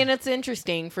 I mean, it's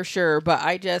interesting for sure, but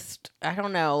I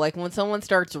don't know. Like, when someone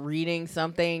starts reading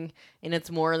something and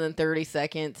it's more than 30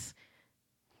 seconds,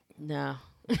 no.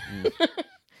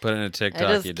 Put in a I TikTok,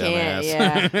 just you can't.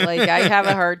 dumbass. Yeah. I have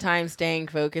a hard time staying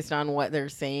focused on what they're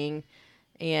saying,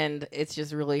 and it's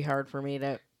just really hard for me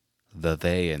to. The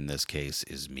they in this case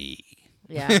is me.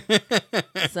 Yeah.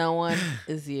 Someone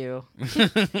is you.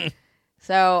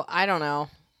 So, I don't know.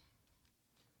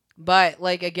 But,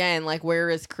 again, where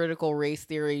is critical race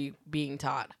theory being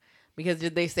taught? Because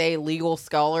did they say legal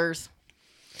scholars?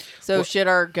 So, should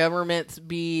our governments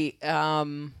be, our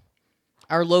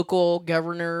local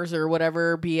governors or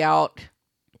whatever be out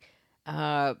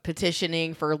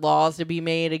petitioning for laws to be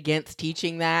made against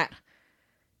teaching that?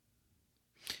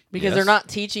 Because they're not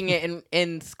teaching it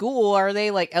in school, are they?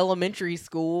 Elementary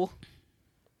school?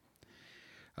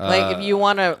 Like, if you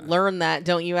want to learn that,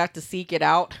 don't you have to seek it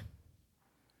out?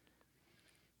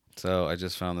 So I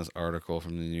just found this article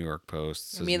from the New York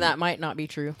Post. It I says mean, that might not be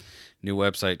true. new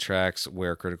website tracks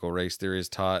where critical race theory is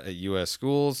taught at U.S.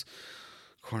 schools.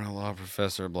 Cornell law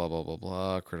professor, blah, blah, blah,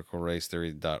 blah,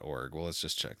 criticalracetheory.org. Well, let's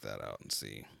just check that out and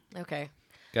see. Okay.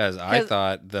 Guys, I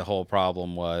thought the whole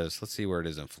problem was, let's see where it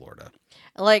is in Florida.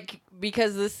 Like,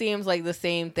 because this seems like the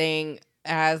same thing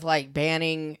as, like,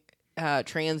 banning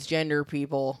transgender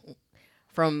people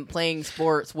from playing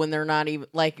sports when they're not even,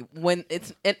 like, when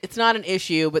it's not an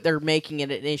issue, but they're making it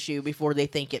an issue before they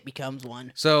think it becomes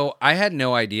one. So I had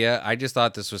no idea. I just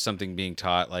thought this was something being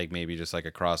taught, like maybe just like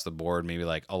across the board, maybe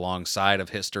like alongside of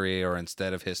history or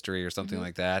instead of history or something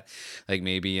like that. Like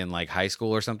maybe in like high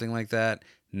school or something like that.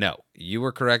 No, you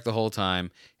were correct the whole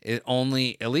time. It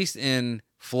only, at least in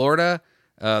Florida,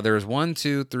 there's 1,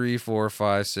 2, 3, 4,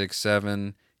 5, 6,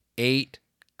 7, 8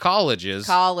 colleges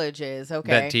Okay.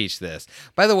 that teach this.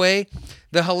 By the way,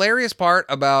 the hilarious part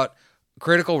about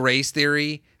critical race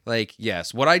theory, like,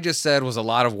 yes, what I just said was a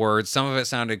lot of words. Some of it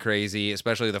sounded crazy,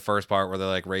 especially the first part where they're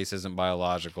like, race isn't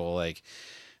biological. Like,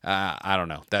 I don't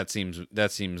know. That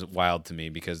seems wild to me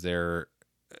because they're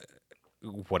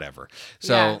whatever.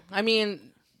 So, yeah, I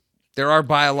mean, there are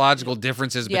biological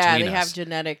differences between us. Yeah, they have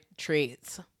genetic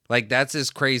traits. Like, that's as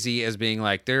crazy as being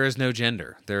like, there is no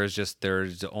gender.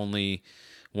 There's only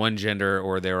one gender,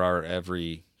 or there are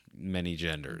many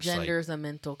genders. Gender's a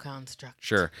mental construct.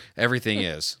 Sure. Everything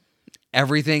is.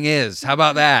 Everything is. How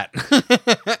about that?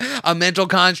 A mental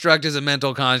construct is a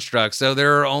mental construct. So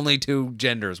there are only 2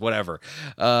 genders, whatever.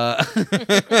 But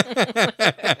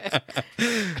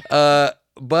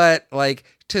like,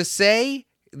 to say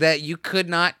that you could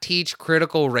not teach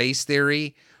critical race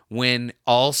theory when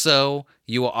also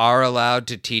you are allowed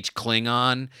to teach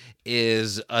Klingon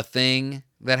is a thing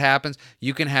that happens.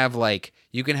 You can have like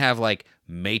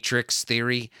matrix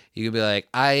theory. You can be like,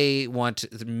 I want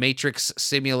matrix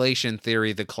simulation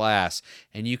theory, the class,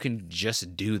 and you can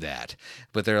just do that.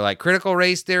 But they're like, critical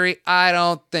race theory, I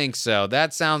don't think so.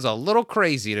 That sounds a little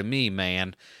crazy to me,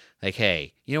 man. Like,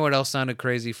 hey, you know what else sounded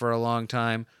crazy for a long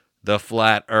time? The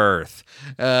flat earth.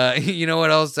 You know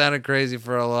what else sounded crazy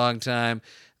for a long time?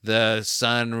 The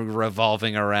sun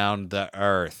revolving around the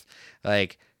earth.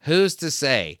 Like, who's to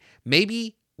say?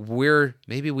 Maybe we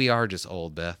are just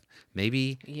old, Beth.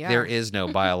 Maybe there is no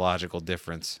biological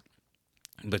difference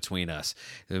between us.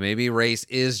 Maybe race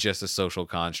is just a social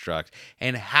construct.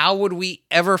 And how would we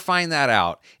ever find that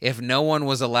out if no one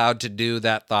was allowed to do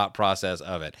that thought process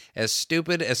of it? As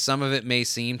stupid as some of it may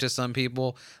seem to some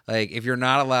people, like, if you're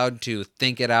not allowed to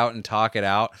think it out and talk it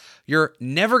out, you're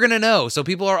never going to know. So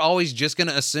people are always just going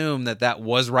to assume that that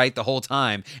was right the whole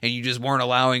time and you just weren't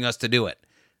allowing us to do it.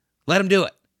 Let them do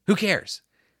it. Who cares?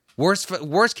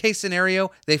 Worst case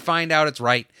scenario, they find out it's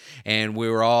right, and we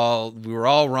were all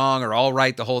wrong or all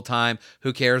right the whole time.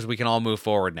 Who cares? We can all move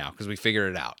forward now because we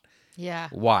figured it out. Yeah.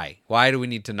 Why? Why do we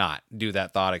need to not do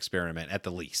that thought experiment at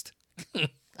the least?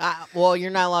 Well, you're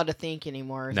not allowed to think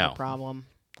anymore. Is No. the problem.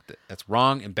 That's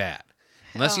wrong and bad.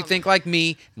 Unless you think like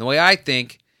me and the way I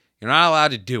think, you're not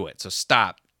allowed to do it. So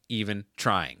stop even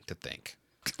trying to think.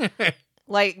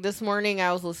 Like, this morning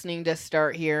I was listening to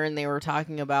Start Here, and they were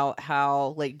talking about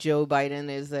how, like, Joe Biden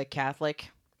is a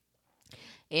Catholic.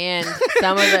 And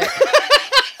some of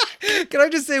the... Can I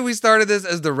just say we started this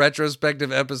as the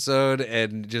retrospective episode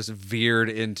and just veered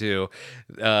into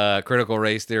critical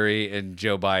race theory and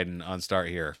Joe Biden on Start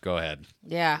Here. Go ahead.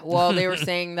 Yeah, well, they were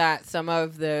saying that some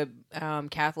of the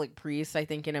Catholic priests, I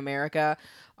think, in America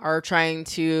are trying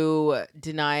to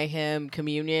deny him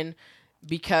communion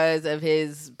because of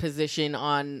his position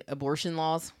on abortion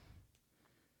laws.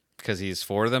 Because he's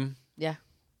for them? Yeah.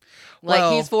 Like,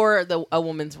 Well, he's for a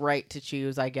woman's right to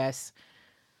choose, I guess.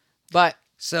 But...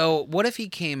 So what if he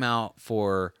came out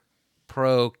for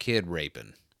pro-kid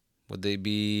raping? Would they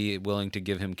be willing to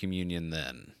give him communion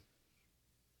then?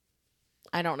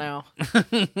 I don't know.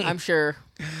 I'm sure.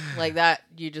 Like that,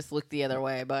 you just look the other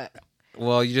way, but...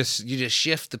 Well, you just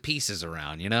shift the pieces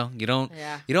around, you know? You don't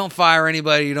Yeah. you don't fire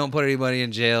anybody, you don't put anybody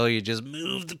in jail, you just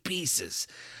move the pieces.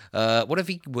 What if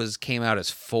he came out as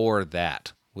for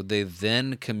that? Would they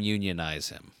then communionize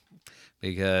him?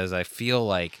 Because I feel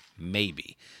like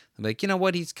maybe. I'm like, you know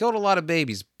what? He's killed a lot of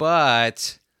babies,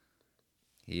 but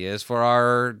he is for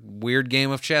our weird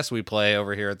game of chess we play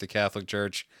over here at the Catholic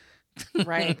Church.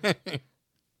 Right.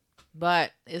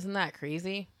 But isn't that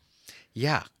crazy?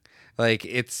 Yeah. Like,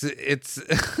 it's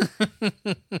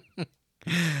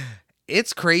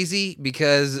it's crazy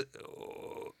because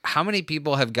how many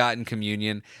people have gotten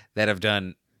communion that have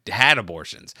had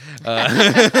abortions?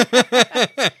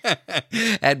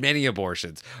 had many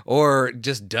abortions, or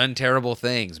just done terrible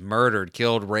things, murdered,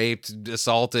 killed, raped,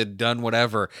 assaulted, done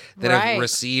whatever, that have Right.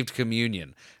 received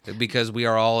communion, because we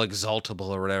are all exaltable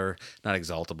or whatever. Not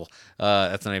exaltable.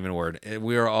 That's not even a word.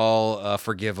 We are all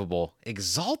forgivable.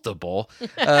 Exaltable?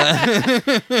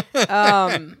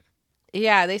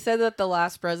 Yeah, they said that the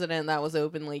last president that was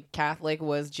openly Catholic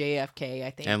was JFK,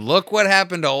 I think. And look what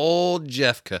happened to old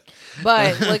Jeffka.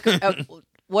 But like,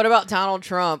 what about Donald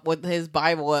Trump with his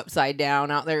Bible upside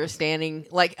down out there standing?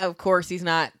 Like, of course, he's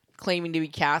not claiming to be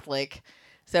Catholic,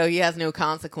 so he has no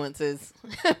consequences.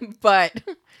 But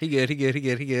He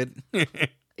good.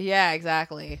 yeah,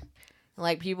 exactly.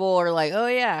 Like, people are like, oh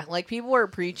yeah, like people are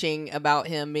preaching about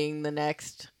him being the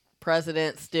next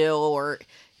president still, or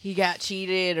he got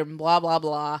cheated and blah blah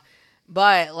blah.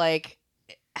 But like,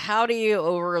 how do you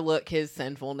overlook his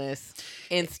sinfulness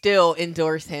and still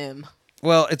endorse him?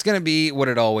 Well, it's going to be what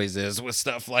it always is with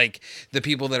stuff like the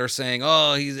people that are saying,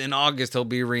 oh, he's in August, he'll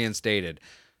be reinstated.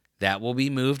 That will be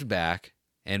moved back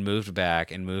and moved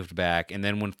back and moved back. And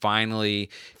then when finally...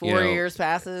 4 years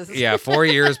passes. Yeah, 4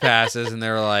 years passes, and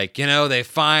they're like, they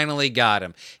finally got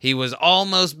him. He was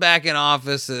almost back in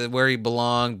office where he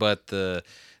belonged, but the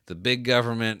big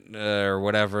government or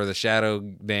whatever, the shadow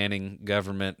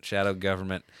government,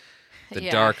 the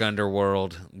Yeah. dark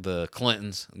underworld, the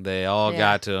Clintons, they all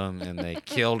got to him, and they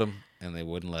killed him, and they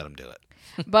wouldn't let him do it.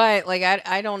 But like,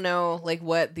 I don't know like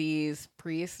what these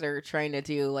priests are trying to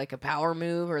do, like a power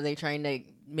move, or are they trying to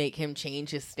make him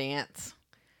change his stance?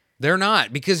 They're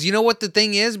not, because you know what the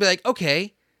thing is? Be like,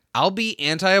 okay, I'll be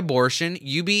anti-abortion,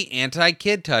 you be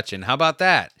anti-kid touching. How about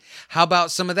that? How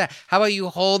about some of that? How about you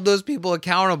hold those people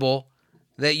accountable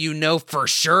that you know for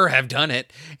sure have done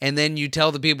it, and then you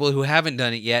tell the people who haven't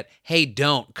done it yet, hey,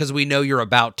 don't, because we know you're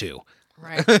about to.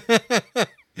 Right.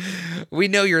 We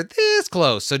know you're this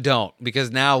close, so don't.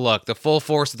 Because now, look, the full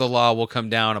force of the law will come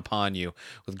down upon you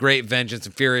with great vengeance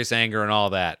and furious anger and all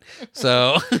that.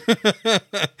 So,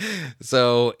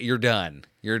 so you're done.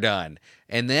 You're done.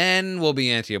 And then we'll be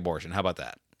anti-abortion. How about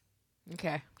that?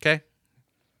 Okay. Okay?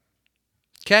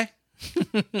 Okay?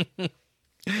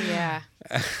 Yeah.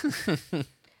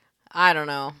 I don't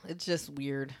know. It's just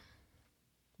weird.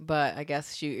 But I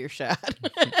guess shoot your shot.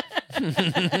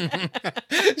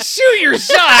 Shoot your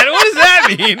shot? What does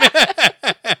that mean?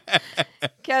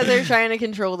 Because they're trying to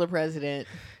control the president.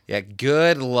 Yeah,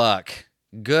 good luck.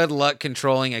 Good luck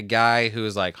controlling a guy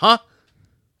who's like, huh?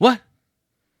 What?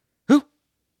 Who?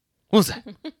 What was that?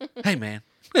 Hey, man.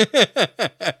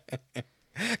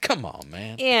 Come on,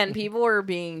 man. And people were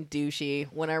being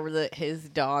douchey whenever his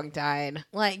dog died.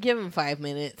 Like, give him 5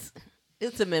 minutes.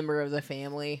 It's a member of the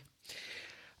family.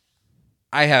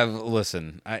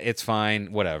 Listen, it's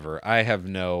fine, whatever. I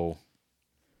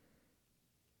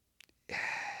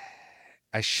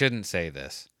shouldn't say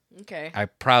this. Okay. I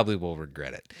probably will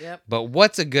regret it. Yep. But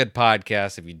what's a good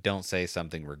podcast if you don't say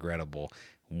something regrettable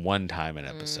one time an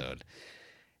episode?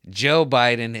 Joe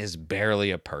Biden is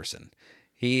barely a person.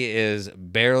 He is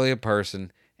barely a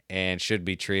person and should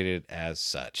be treated as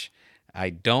such. I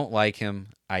don't like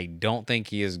him. I don't think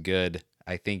he is good.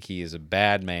 I think he is a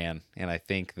bad man, and I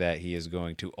think that he is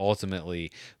going to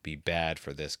ultimately be bad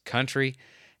for this country.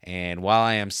 And while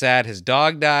I am sad his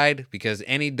dog died, because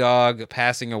any dog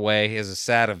passing away is a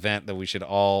sad event that we should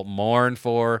all mourn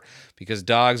for, because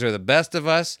dogs are the best of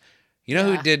us. You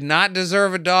know who did not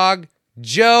deserve a dog?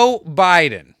 Joe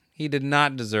Biden. He did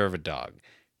not deserve a dog.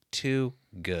 Too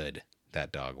good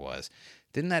that dog was.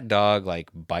 Didn't that dog like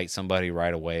bite somebody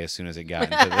right away as soon as it got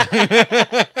into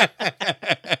the...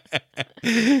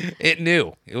 It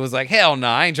knew. It was like, hell no,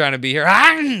 I ain't trying to be here.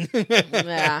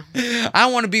 Yeah. I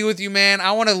want to be with you, man.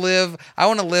 I want to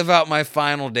live out my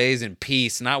final days in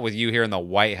peace, not with you here in the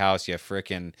White House, you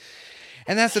frickin'.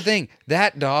 And that's the thing.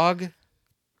 That dog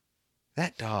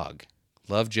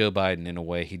loved Joe Biden in a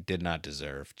way he did not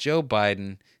deserve. Joe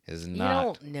Biden is You not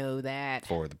don't know that.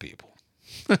 for the people.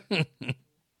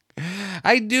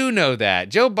 I do know that.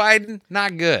 Joe Biden,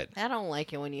 not good. I don't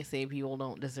like it when you say people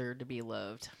don't deserve to be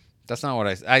loved. That's not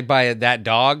what I buy that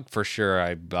dog for sure.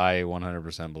 I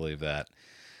 100% believe that.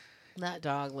 That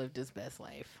dog lived his best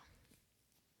life.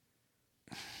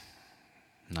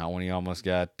 Not when he almost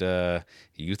got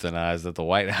euthanized at the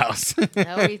White House.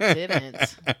 No, he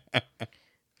didn't.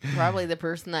 Probably the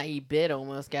person that he bit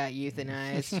almost got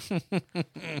euthanized.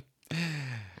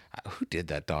 Who did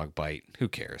that dog bite? Who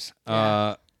cares?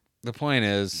 Yeah. The point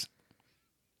is,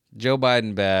 Joe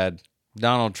Biden bad,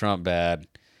 Donald Trump bad,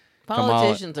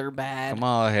 Politicians are bad.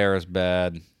 Kamala Harris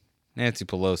bad, Nancy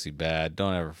Pelosi bad.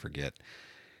 Don't ever forget.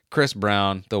 Chris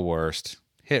Brown, the worst.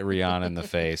 hit Rihanna in the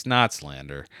face. Not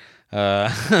slander.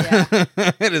 Yeah.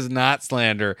 It is not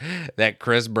slander that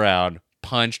Chris Brown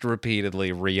punched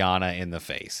repeatedly Rihanna in the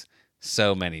face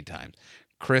so many times.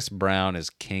 Chris Brown is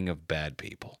king of bad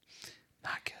people.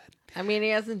 Not good. I mean, he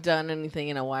hasn't done anything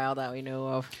in a while that we know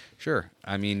of. Sure.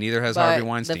 I mean, neither has But Harvey the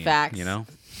Weinstein. facts- You know?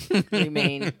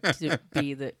 Remain to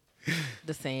be the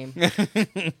same.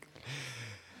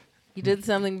 He did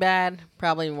something bad,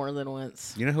 probably more than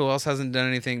once. You know who else hasn't done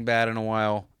anything bad in a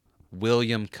while?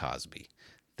 William Cosby.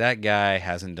 That guy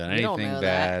hasn't done You don't anything know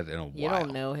bad that. in a while. You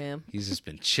don't know him. He's just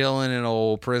been chilling in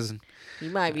old prison. He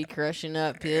might be crushing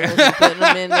up pills and putting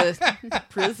them into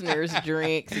prisoners'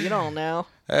 drinks. You don't know.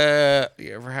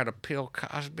 You ever had a pill,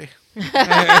 Cosby?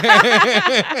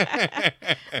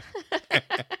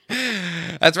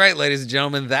 That's right, ladies and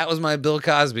gentlemen. That was my Bill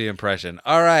Cosby impression.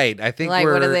 All right, I think Like,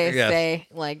 we're. what do they yes. say?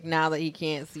 Like, now that he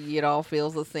can't see, it all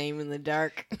feels the same in the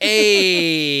dark.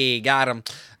 Hey, got him.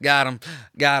 The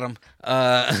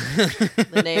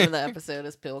name of the episode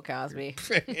is Bill Cosby.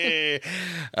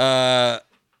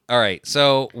 All right,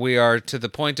 so we are to the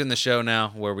point in the show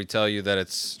now where we tell you that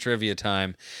it's trivia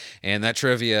time, and that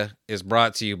trivia is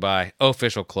brought to you by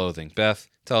Official Clothing. Beth,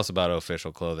 tell us about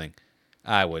Official Clothing.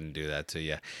 I wouldn't do that to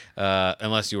you,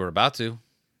 unless you were about to.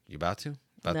 You about to?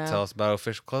 About No. to tell us about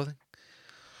Official Clothing?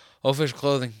 Official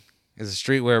Clothing is a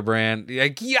streetwear brand. I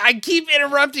keep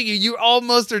interrupting you. You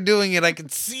almost are doing it. I can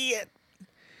see it.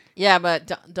 Yeah, but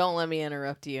don't let me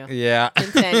interrupt you. Yeah.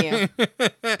 Continue.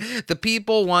 The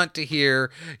people want to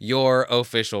hear your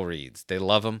official reads. They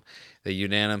love them. They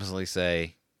unanimously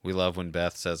say, we love when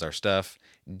Beth says our stuff.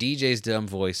 DJ's dumb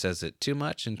voice says it too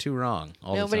much and too wrong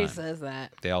all Nobody the time. says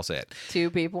that. They all say it.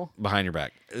 2 people. Behind your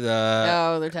back.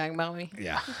 Oh, they're talking about me.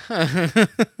 Yeah. They're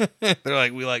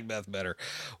like, we like Beth better.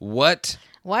 What?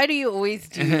 Why do you always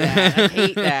do that? I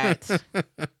hate that.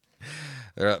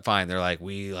 They're fine. They're like,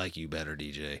 we like you better,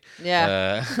 DJ.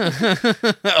 Yeah.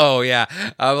 Oh, yeah.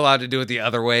 I'm allowed to do it the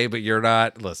other way, but you're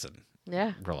not. Listen,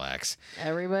 Yeah. relax.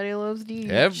 Everybody loves DH.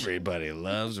 Everybody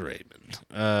loves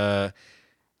Raymond.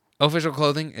 Official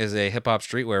Clothing is a hip-hop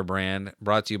streetwear brand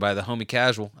brought to you by the Homie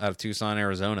Casual out of Tucson,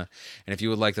 Arizona. And if you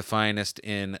would like the finest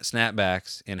in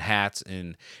snapbacks, in hats,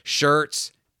 in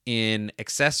shirts, in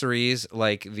accessories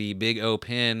like the Big O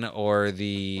pin or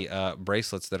the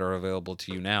bracelets that are available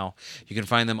to you now, you can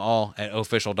find them all at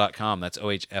official.com. That's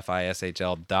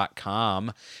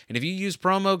OHFISHL.com. And if you use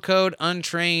promo code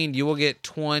UNTRAINED, you will get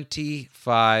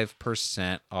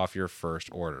 25% off your first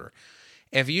order.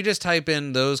 If you just type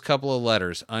in those couple of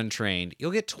letters, untrained,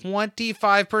 you'll get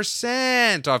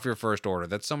 25% off your first order.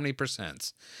 That's so many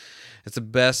percents. It's the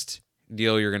best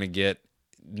deal you're going to get.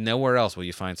 Nowhere else will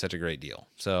you find such a great deal.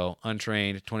 So,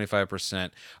 untrained,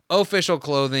 25%. Official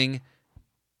Clothing.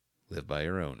 Live by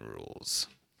your own rules.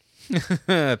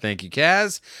 Thank you,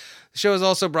 Kaz. The show is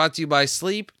also brought to you by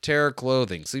Sleep Terror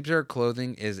Clothing. Sleep Terror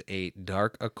Clothing is a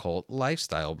dark occult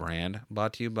lifestyle brand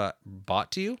brought to you by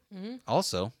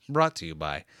also brought to you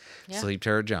by Sleep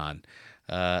Terror John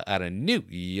out of New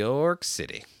York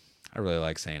City. I really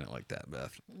like saying it like that,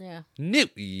 Beth. Yeah. New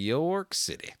York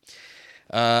City.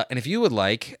 And if you would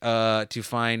like to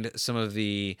find some of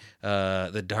the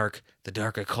dark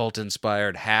occult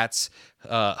inspired hats,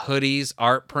 hoodies,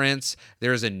 art prints,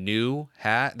 there's a new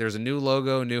hat. There's a new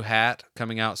logo, new hat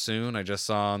coming out soon. I just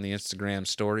saw on the Instagram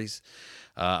stories.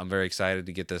 I'm very excited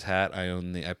to get this hat.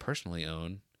 I personally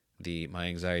own the My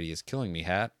Anxiety Is Killing Me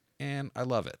hat, and I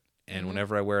love it. And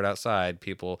whenever I wear it outside,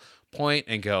 people point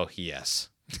and go, yes.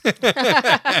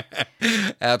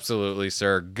 Absolutely,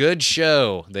 sir. Good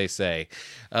show, they say.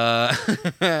 But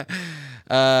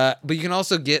you can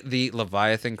also get the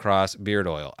Leviathan Cross beard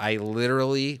oil. I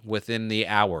literally, within the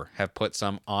hour, have put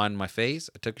some on my face.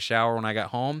 I took a shower when I got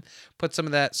home, put some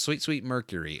of that sweet, sweet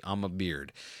mercury on my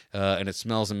beard. And it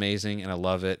smells amazing, and I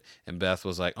love it. And Beth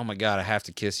was like, oh my God, I have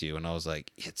to kiss you. And I was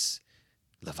like, it's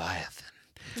Leviathan.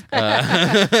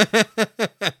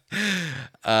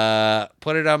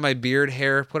 Put it on my beard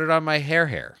hair, put it on my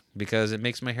hair because it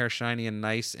makes my hair shiny and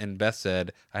nice. And Beth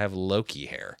said I have Loki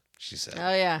hair, she said.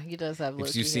 Oh, yeah. He does have Loki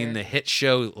If you've hair. seen the hit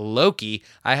show Loki,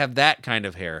 I have that kind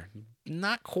of hair.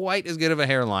 Not quite as good of a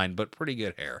hairline, but pretty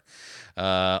good hair.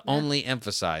 Only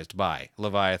emphasized by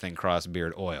Leviathan Cross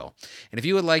Beard Oil. And if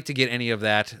you would like to get any of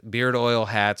that, beard oil,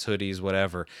 hats, hoodies,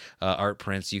 whatever, art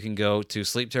prints, you can go to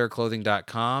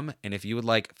sleepterrorclothing.com. And if you would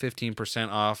like 15%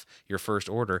 off your first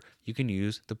order, you can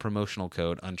use the promotional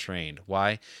code UNTRAINED.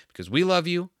 Why? Because we love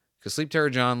you, because Sleep Terror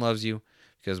John loves you,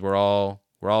 because we're all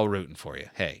rooting for you.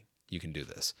 Hey, you can do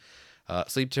this.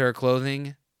 Sleep Terror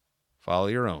Clothing, follow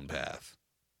your own path.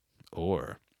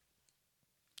 Or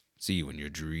see you in your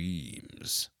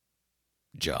dreams,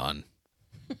 John.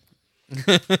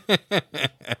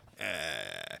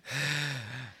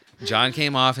 John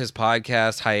came off his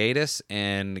podcast hiatus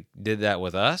and did that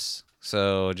with us.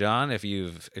 So, John, if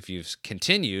you've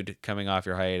continued coming off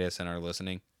your hiatus and are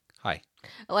listening, hi.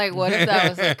 Like, what if that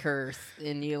was a curse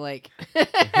and you like, What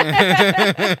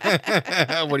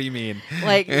do you mean?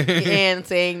 like, and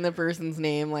saying the person's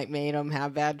name like made them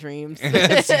have bad dreams? See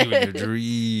you in your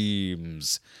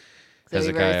dreams. So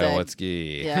we've already Hezekiah said-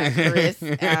 Witsky. Yeah, Chris,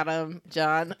 Adam,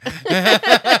 John.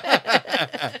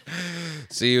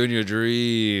 See you in your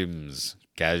dreams.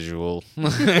 Casual.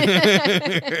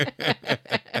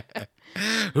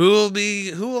 Who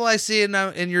will I see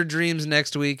in your dreams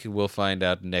next week? We'll find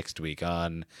out next week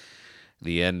on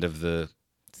the end of the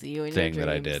See you in thing your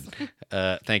that I dreams.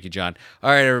 did. Thank you, John.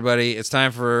 All right, everybody. It's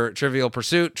time for Trivial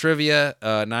Pursuit Trivia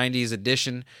 90s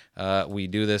edition. We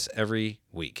do this every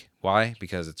week. Why?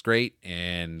 Because it's great,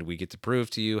 and we get to prove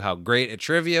to you how great at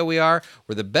trivia we are.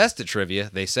 We're the best at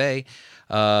trivia, they say.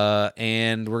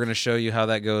 And we're going to show you how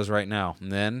that goes right now.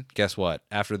 And then, guess what?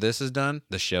 After this is done,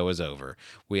 the show is over.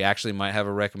 We actually might have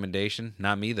a recommendation.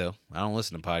 Not me, though. I don't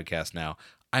listen to podcasts now.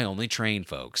 I only train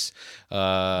folks.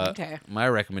 Okay. My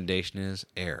recommendation is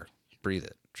air. Breathe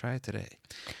it. Try it today.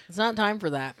 It's not time for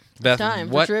that. Beth, it's time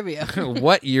what, for trivia.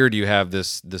 What year do you have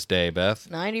this day, Beth?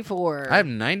 94. I have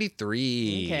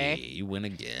 93. Okay. You win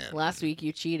again. Last week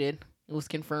you cheated. It was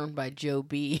confirmed by Joe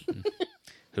B.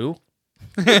 Who?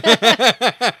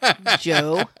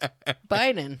 Joe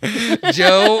Biden.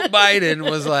 Joe Biden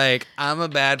was like, I'm a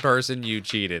bad person, you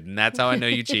cheated. And that's how I know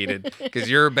you cheated. Because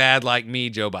you're bad like me,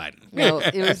 Joe Biden. No,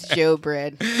 it was Joe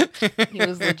Bread. He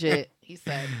was legit. He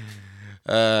said.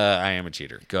 I am a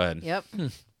cheater. Go ahead. Yep.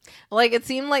 Like, it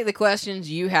seemed like the questions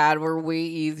you had were way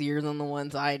easier than the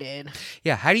ones I did.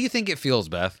 Yeah, how do you think it feels,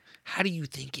 Beth? How do you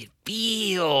think it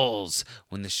feels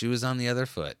when the shoe is on the other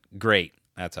foot? Great.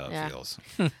 That's how it Yeah. feels.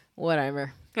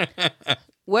 Whatever.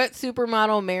 What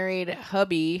supermodel married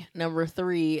hubby number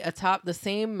 3 atop the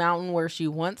same mountain where she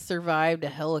once survived a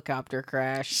helicopter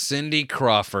crash? Cindy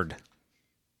Crawford.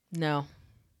 No.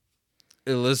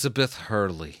 Elizabeth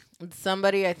Hurley. It's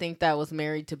somebody I think that was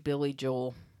married to Billy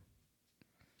Joel.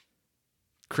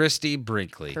 Christy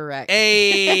Brinkley. Correct.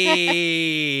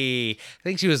 Hey! I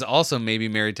think she was also maybe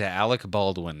married to Alec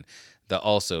Baldwin, the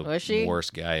also Was she?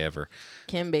 worst guy ever.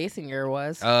 Kim Basinger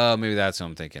was. Oh, maybe that's what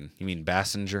I'm thinking. You mean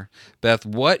Bassinger? Beth,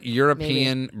 what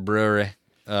European brewery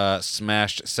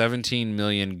smashed 17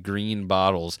 million green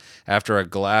bottles after a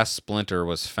glass splinter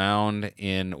was found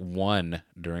in one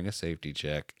during a safety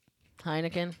check?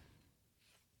 Heineken.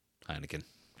 Heineken.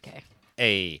 Okay.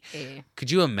 Hey, Eh.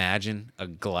 could you imagine a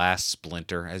glass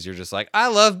splinter as you're just like, I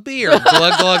love beer.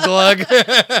 Glug, glug, glug.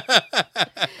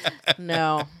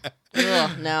 No.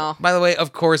 Ugh, no. By the way,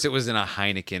 of course it was in a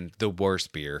Heineken, the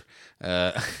worst beer.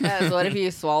 Guys, what if you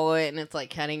swallow it and it's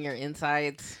like cutting your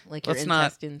insides, like your Let's not-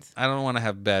 intestines? I don't want to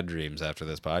have bad dreams after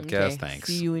this podcast. Okay. Thanks.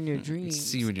 See you in your dreams.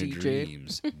 See you in your DJ.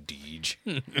 dreams, Deej.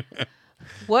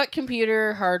 What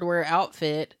computer hardware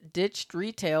outfit ditched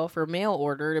retail for mail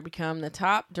order to become the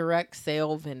top direct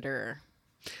sale vendor?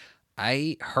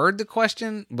 I heard the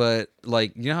question, but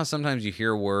like, you know how sometimes you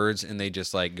hear words and they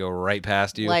just like go right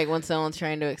past you? Like when someone's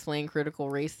trying to explain critical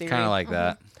race theory. Kind of like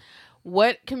that.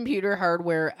 What computer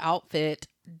hardware outfit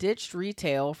ditched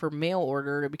retail for mail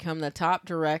order to become the top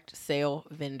direct sale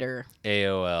vendor?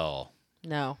 AOL.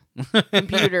 No.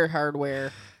 Computer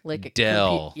hardware. Like a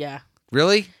Dell. yeah.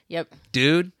 Really? Yep.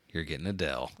 Dude, you're getting a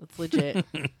Dell. That's legit.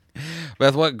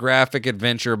 Beth, what graphic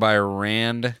adventure by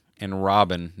Rand and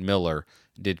Robin Miller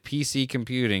did PC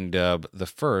Computing dub the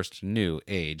first new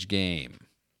age game?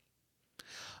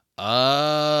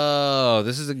 Oh,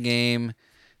 this is a game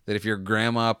that if your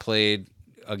grandma played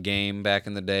a game back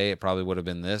in the day, it probably would have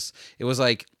been this. It was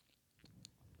like,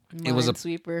 It was a-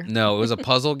 Minesweeper. no, it was a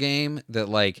puzzle game that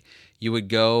like you would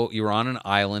go, you were on an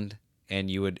island and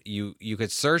you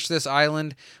could search this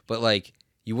island, but like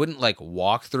you wouldn't like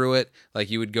walk through it.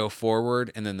 Like you would go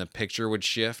forward and then the picture would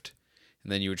shift.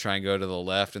 And then you would try and go to the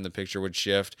left and the picture would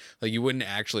shift. Like you wouldn't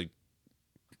actually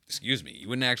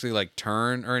like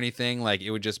turn or anything. Like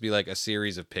it would just be like a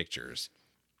series of pictures.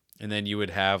 And then you would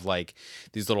have like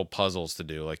these little puzzles to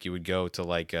do. Like you would go to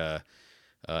like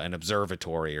an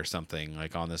observatory or something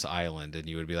like on this island and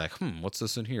you would be like, what's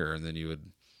this in here? And then you would,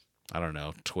 I don't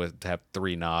know, have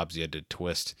 3 knobs you had to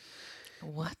twist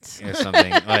What? or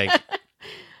something. Like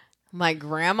My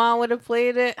grandma would have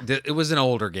played it. it was an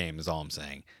older game is all I'm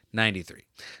saying. 93.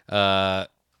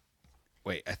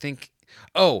 Wait, I think.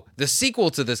 Oh, the sequel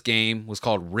to this game was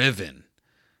called Riven.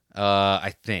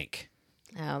 I think.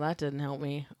 Oh, that didn't help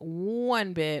me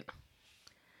one bit.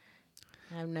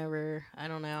 I don't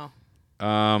know.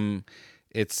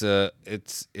 It's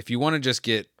if you want to just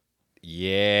get,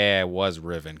 yeah, it was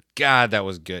Riven. God, that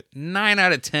was good. 9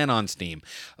 out of 10 on Steam.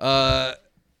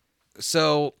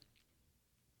 So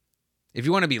if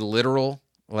you want to be literal,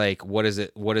 like what is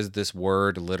it? What is this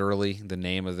word literally? The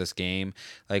name of this game?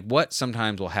 Like what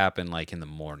sometimes will happen like in the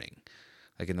morning?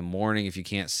 Like in the morning, if you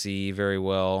can't see very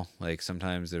well, like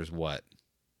sometimes there's what?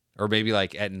 Or maybe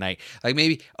like at night, like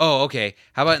maybe. Oh, okay.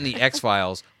 How about in the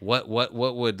X-Files? What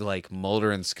would like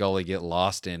Mulder and Scully get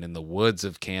lost in the woods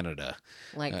of Canada?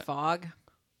 Like fog,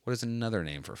 What is another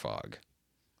name for fog?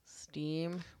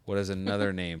 steam, What is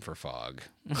another name for fog?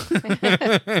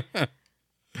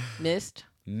 mist.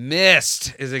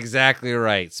 Mist is exactly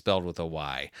right, spelled with a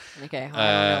Y. Okay, well,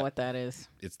 I don't know what that is.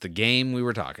 It's the game we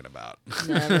were talking about.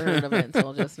 Never heard of it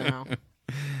until just now.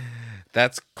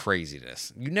 That's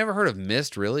craziness. You never heard of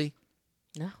Mist, really?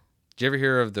 No. Did you ever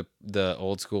hear of the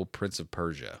old school Prince of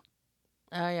Persia?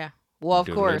 Oh yeah. Well, of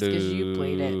course, because you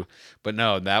played it. But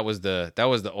no, that was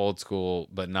the old school,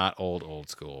 but not old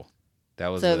school. That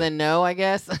was So then, no, I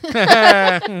guess.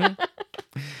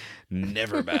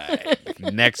 Never mind.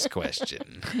 Next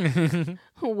question.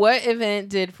 What event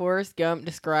did Forrest Gump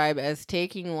describe as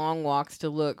taking long walks to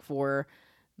look for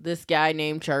this guy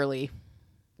named Charlie?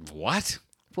 What?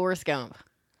 Forrest Gump.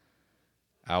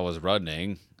 I was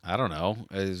running. I don't know.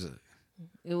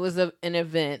 It was an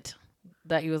event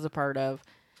that he was a part of.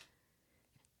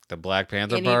 The Black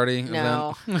Panther And he- Party?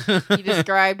 No. event? He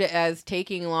described it as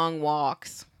taking long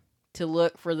walks to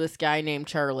look for this guy named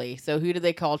Charlie. So who do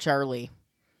they call Charlie?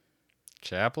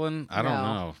 Chaplin? I don't No.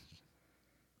 know.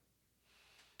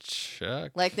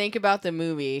 Chuck? Like, think about the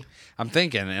movie. I'm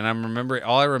thinking, and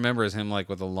all I remember is him like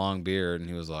with a long beard, and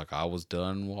he was like, I was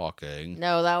done walking,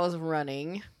 No, that was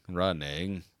running.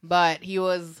 running, But he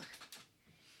was,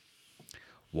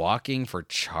 walking for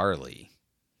Charlie.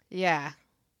 yeah.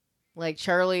 Like,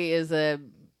 Charlie is a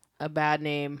bad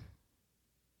name.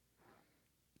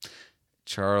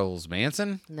 Charles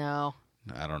Manson? No.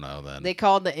 I don't know then. They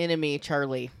called the enemy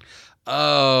Charlie.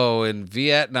 Oh, in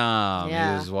Vietnam.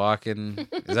 Yeah. He was walking.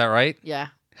 Is that right? Yeah.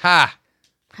 Ha!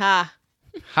 Ha.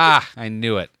 Ha! I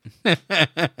knew it.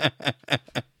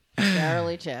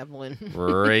 Charlie Chaplin.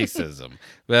 Racism.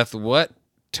 Beth, what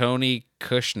Tony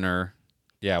Kushner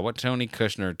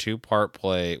two-part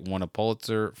play won a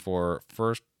Pulitzer for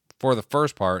the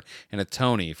first part and a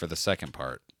Tony for the second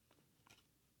part?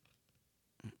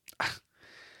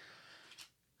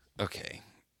 Okay.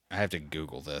 I have to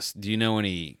Google this. Do you know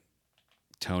any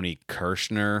Tony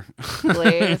Kirshner?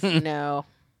 Plays? No.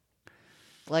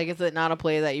 Like, is it not a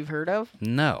play that you've heard of?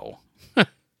 No.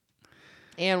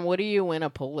 And what do you win a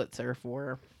Pulitzer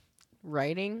for?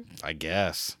 Writing? I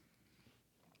guess.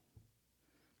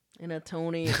 And a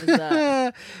Tony is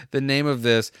that? The name of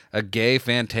this, A Gay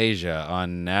Fantasia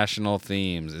on National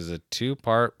Themes, is a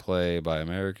two-part play by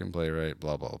American playwright,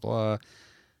 blah, blah, blah.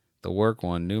 The work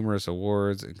won numerous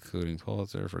awards, including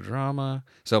Pulitzer for drama.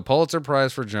 So Pulitzer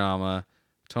Prize for drama,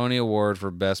 Tony Award for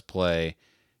Best Play,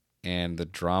 and the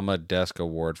Drama Desk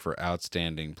Award for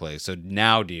Outstanding Play. So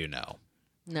now do you know?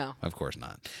 No. Of course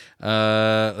not.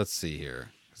 Let's see here.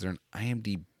 Is there an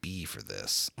IMDb for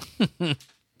this?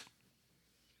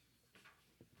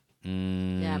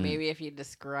 Yeah, maybe if you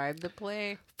describe the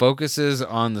play. Focuses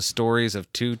on the stories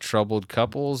of two troubled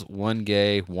couples, one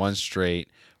gay, one straight.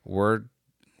 Word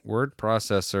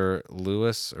processor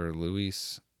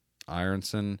Louis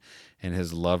Ironson and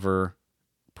his lover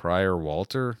Pryor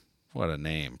Walter. What a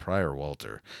name, Pryor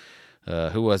Walter.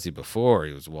 Who was he before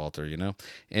he was Walter, you know?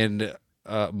 And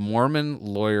Mormon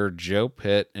lawyer Joe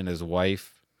Pitt and his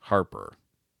wife Harper.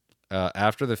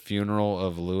 After the funeral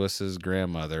of Lewis's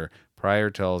grandmother,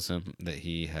 Pryor tells him that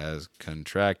he has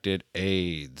contracted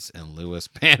AIDS, and Lewis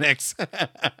panics.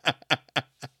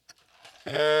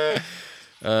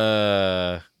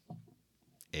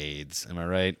 AIDS, am I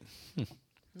right?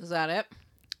 Is that it?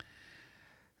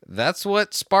 That's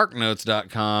what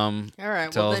SparkNotes.com All right.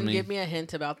 Well, tells then me. give me a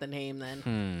hint about the name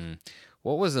then.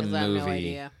 What was a 'Cause I have movie? no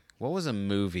idea. What was a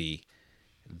movie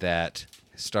that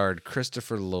starred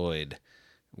Christopher Lloyd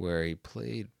where he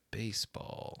played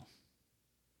baseball?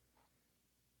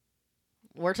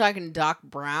 We're talking Doc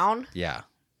Brown, Yeah.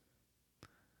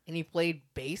 and he played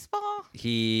baseball?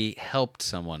 He helped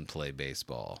someone play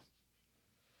baseball.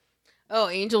 Oh,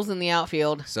 Angels in the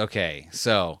Outfield. Okay,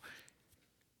 so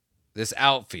this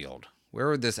outfield, where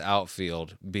would this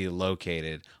outfield be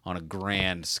located on a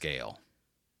grand scale?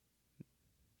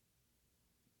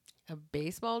 A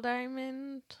baseball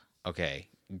diamond? Okay,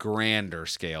 grander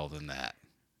scale than that.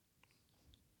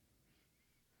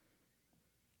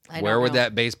 I Where don't would know.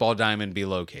 that baseball diamond be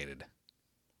located?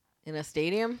 In a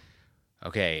stadium?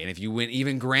 Okay, and if you went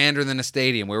even grander than a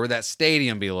stadium, where would that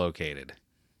stadium be located?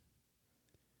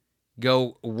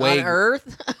 Go way... On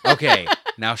Earth? Okay,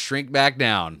 now shrink back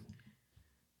down.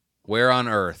 Where on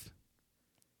Earth?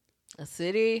 A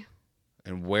city?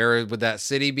 And where would that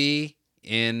city be?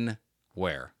 In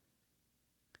where?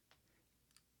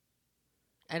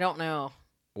 I don't know.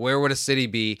 Where would a city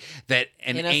be that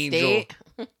an In a angel... state?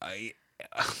 I-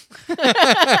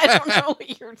 I don't know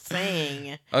what you're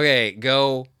saying. Okay,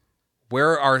 go...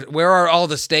 Where are all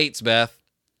the states, Beth?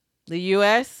 The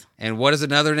U.S.? And what is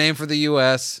another name for the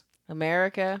U.S.?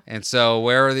 America? And so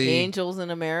where are the... Angels in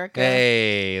America?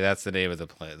 Hey, that's the name of the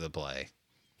play.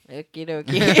 Okie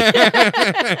dokie.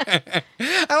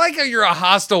 I like how you're a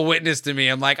hostile witness to me.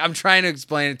 I'm trying to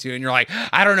explain it to you, and you're like,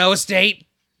 I don't know, a state?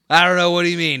 I don't know, what do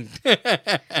you mean?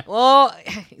 Well,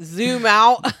 zoom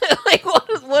out. Like,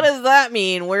 what does that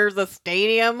mean? Where's the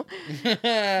stadium?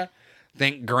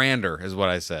 Think grander is what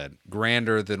I said.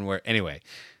 Grander than where... Anyway,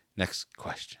 next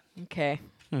question. Okay.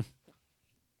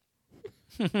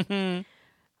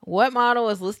 What model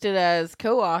is listed as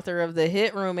co-author of the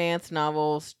hit romance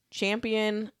novels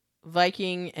Champion,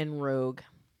 Viking, and Rogue?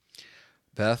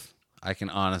 Beth, I can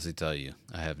honestly tell you,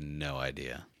 I have no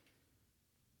idea.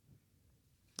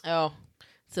 Oh,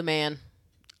 it's a man.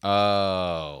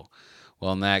 Oh,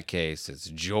 well, in that case, it's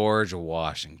George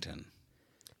Washington.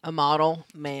 A model,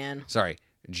 man. Sorry,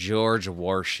 George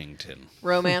Washington.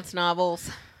 Romance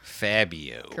novels.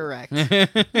 Fabio. Correct.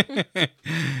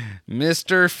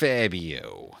 Mr.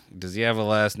 Fabio. Does he have a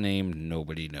last name?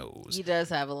 Nobody knows. He does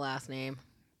have a last name.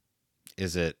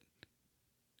 Is it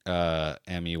Meier?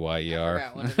 I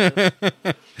forgot what it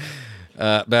is.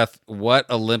 Beth, what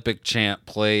Olympic champ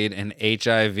played an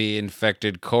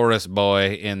HIV-infected chorus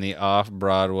boy in the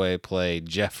off-Broadway play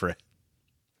Jeffrey?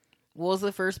 What was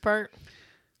the first part?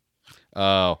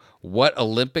 What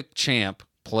Olympic champ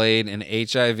played an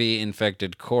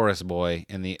HIV-infected chorus boy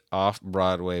in the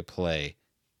off-Broadway play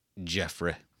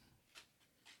Jeffrey?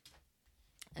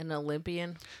 An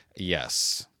Olympian?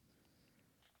 Yes.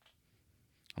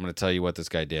 I'm going to tell you what this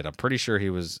guy did. I'm pretty sure he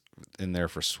was in there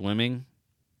for swimming.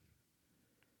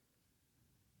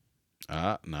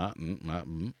 Oh,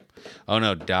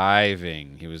 no,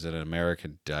 diving. He was an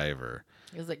American diver.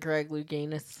 Is it Greg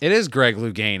Louganis? It is Greg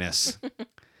Louganis.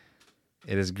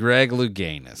 It is Greg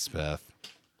Louganis, Beth.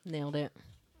 Nailed it.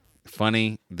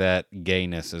 Funny that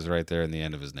gayness is right there in the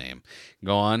end of his name.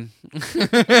 Go on.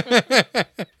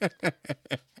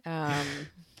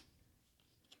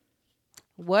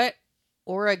 What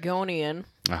Oregonian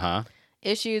Uh-huh.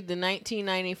 issued the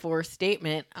 1994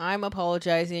 statement, "I'm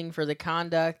apologizing for the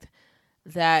conduct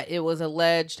that it was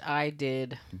alleged I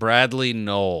did"? Bradley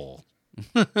Knoll.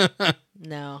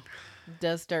 No. It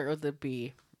does start with a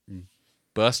B.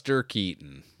 Buster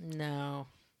Keaton. No.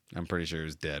 I'm pretty sure he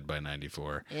was dead by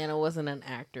 94. And it wasn't an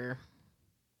actor.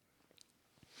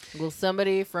 Well,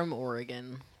 somebody from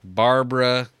Oregon.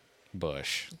 Barbara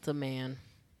Bush. It's a man.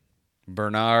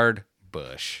 Bernard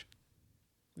Bush.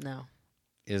 No.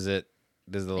 Is it?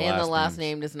 Does the And the last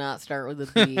name? name does not start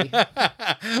with a B.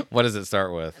 What does it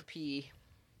start A with? P.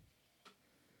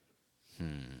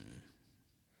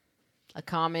 A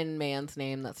common man's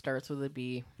name that starts with a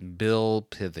B. Bill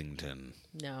Pithington.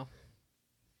 No.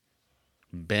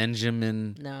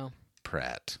 Benjamin No.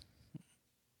 Pratt.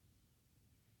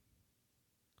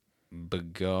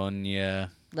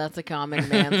 Begonia. That's a common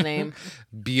man's name.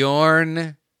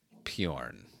 Bjorn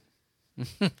Pjorn.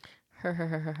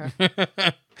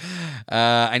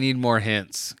 I need more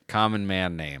hints. Common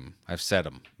man name. I've said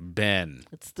them. Ben.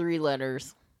 It's 3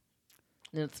 letters.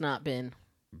 And it's not Ben.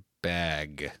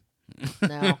 Bag.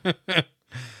 No.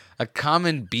 A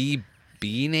common B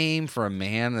name for a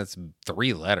man that's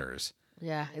 3 letters.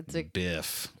 Yeah, it's a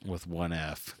Biff with 1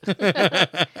 F.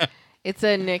 it's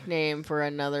a nickname for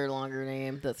another longer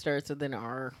name that starts with an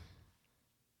R.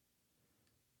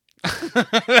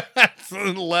 That's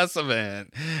less of a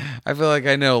hint. I feel like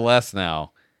I know less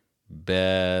now.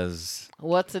 Bez.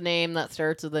 What's a name that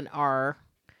starts with an R?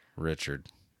 Richard.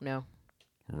 No.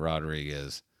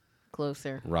 Rodriguez.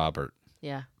 Closer. Robert.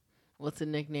 Yeah. What's a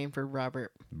nickname for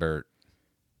Robert? Bert.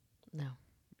 No.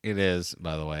 It is,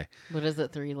 by the way. What is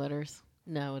it? 3 letters?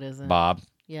 No, it isn't. Bob.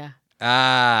 Yeah.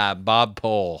 Ah, Bob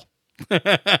Pole.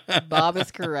 Bob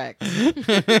is correct.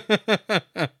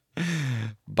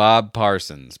 Bob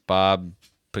Parsons. Bob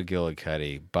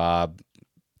Pagillicuddy. Bob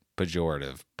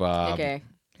Pejorative. Bob. Okay.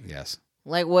 Yes.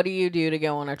 Like, what do you do to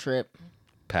go on a trip?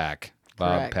 Pack.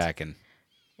 Bob Correct. Packin.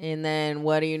 And then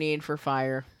what do you need for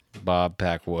fire? Bob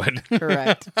Packwood.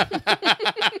 Correct.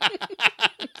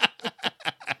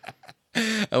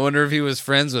 I wonder if he was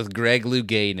friends with Greg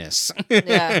Louganis.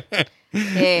 Yeah.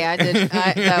 Hey,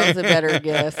 that was a better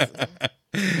guess.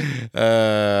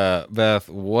 Beth,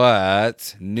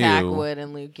 what new? Packwood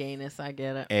and Luke Gaines, I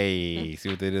get it. Hey, see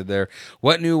what they did there?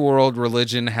 What new world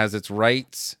religion has its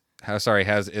rights? Has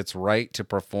its right to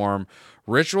perform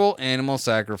ritual animal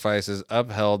sacrifices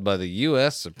upheld by the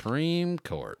U.S. Supreme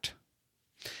Court?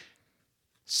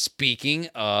 Speaking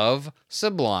of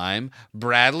Sublime,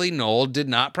 Bradley Knoll did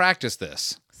not practice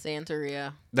this.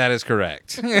 Santeria. That is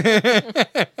correct.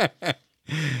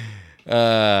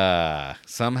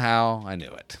 Somehow I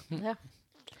knew it. Yeah.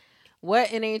 What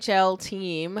NHL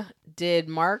team did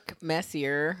Mark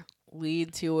Messier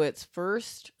lead to its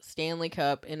first Stanley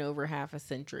Cup in over half a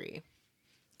century?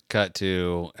 Cut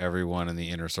to everyone in the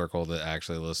inner circle that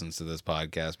actually listens to this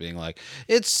podcast being like,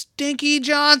 it's Stinky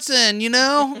Johnson, you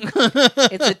know?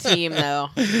 It's a team, though.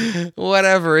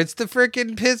 Whatever. It's the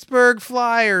frickin' Pittsburgh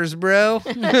Flyers, bro.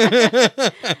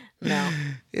 No.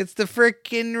 It's the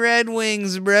frickin' Red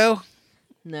Wings, bro.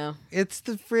 No. It's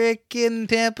the frickin'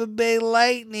 Tampa Bay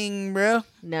Lightning, bro.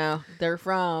 No. They're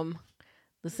from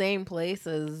the same place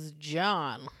as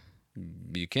John.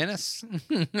 Buchanan?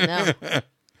 No.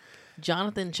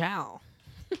 Jonathan Chow.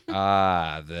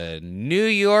 The New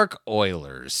York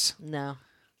Oilers. No.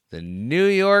 The New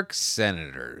York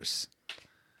Senators.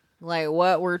 Like,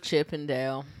 what were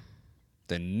Chippendale?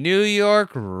 The New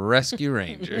York Rescue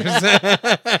Rangers.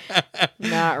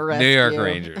 Not rescue. New York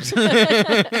Rangers.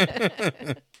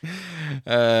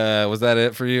 Was that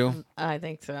it for you? I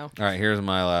think so. All right, here's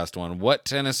my last one. What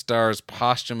tennis star's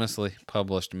posthumously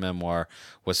published memoir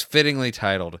was fittingly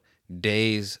titled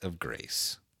Days of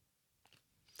Grace?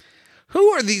 Who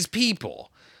are these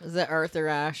people? Is it Arthur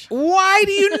Ashe? Why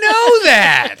do you know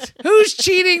that? Who's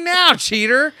cheating now,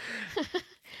 cheater?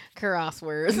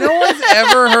 Crosswords. No one's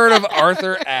ever heard of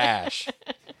Arthur Ashe.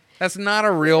 That's not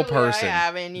a real person. I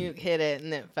haven't. You hit it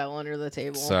and it fell under the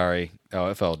table. Sorry. Oh,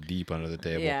 it fell deep under the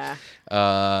table. Yeah.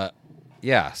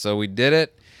 Yeah, so we did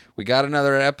it. We got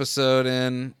another episode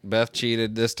in. Beth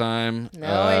cheated this time. No,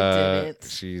 I didn't.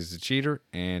 She's a cheater,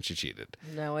 and she cheated.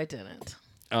 No, I didn't.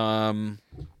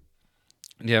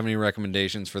 Do you have any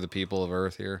recommendations for the people of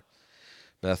Earth here?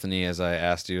 Bethany, as I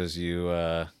asked you as you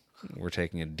were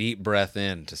taking a deep breath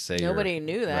in to say Nobody your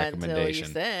knew that until you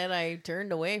recommendation. said. I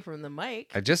turned away from the mic.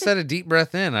 I just said a deep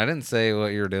breath in. I didn't say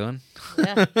what you were doing.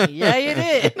 Yeah, yeah, you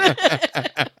did.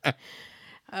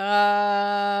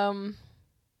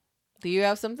 Do you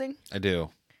have something? I do.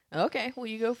 Okay, well,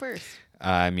 you go first.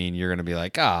 I mean, you're going to be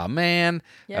like, ah, man.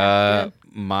 Yeah, good.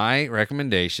 My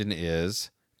recommendation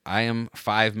is I am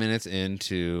 5 minutes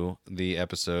into the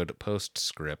episode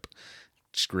script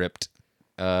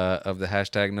of the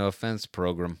hashtag no offense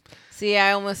program. See,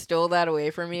 I almost stole that away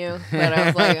from you, but I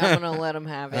was like, I'm going to let him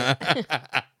have it.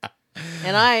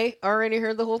 And I already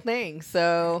heard the whole thing,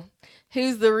 so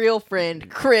who's the real friend?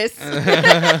 Chris.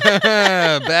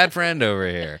 Bad friend over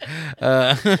here.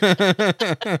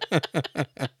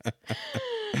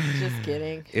 Just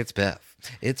kidding. It's Beth.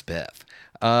 It's Beth.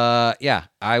 Yeah,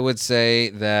 I would say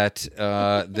that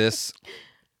this,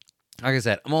 like I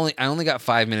said, I only got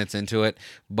 5 minutes into it,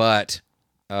 but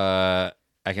I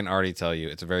can already tell you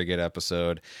it's a very good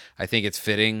episode. I think it's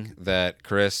fitting that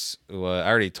Chris, I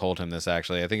already told him this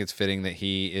actually. I think it's fitting that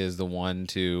he is the one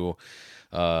to,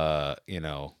 turn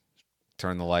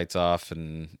the lights off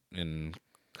and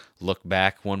look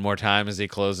back one more time as he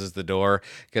closes the door.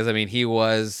 Because I mean, he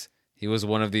was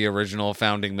one of the original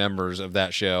founding members of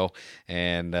that show,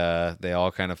 and they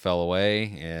all kind of fell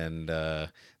away. And the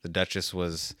Duchess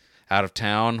was out of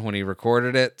town when he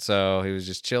recorded it, so he was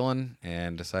just chilling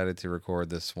and decided to record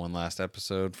this one last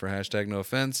episode for hashtag no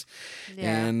offense.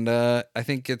 Yeah. And I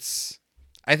think it's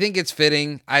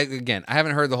fitting. I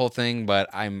haven't heard the whole thing, but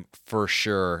I'm for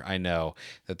sure I know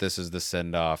that this is the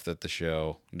send off that the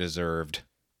show deserved.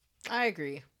 I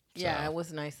agree. Yeah, So. it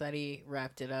was nice that he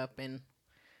wrapped it up and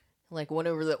went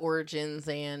over the origins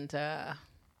and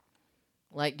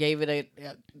gave it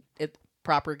a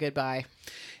proper goodbye.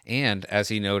 And as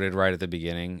he noted right at the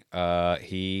beginning,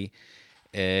 he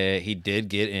did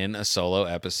get in a solo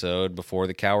episode before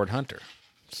The Coward Hunter.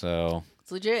 So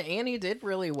It's legit, and he did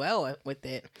really well with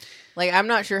it. I'm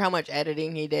not sure how much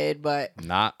editing he did, but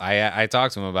I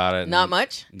talked to him about it. not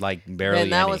much. Barely.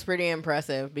 And that any. was pretty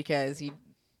impressive because he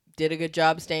did a good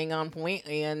job staying on point,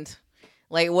 and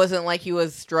it wasn't like he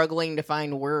was struggling to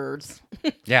find words.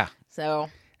 Yeah. So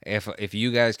If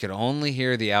you guys could only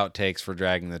hear the outtakes for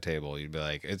Dragging the Table, you'd be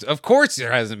like, of course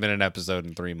there hasn't been an episode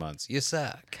in 3 months. You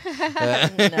suck.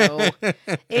 no.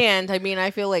 And I mean, I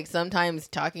feel like sometimes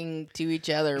talking to each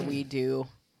other we do.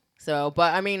 So,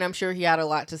 but I mean, I'm sure he had a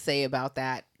lot to say about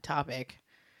that topic.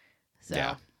 So,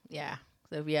 Yeah. yeah.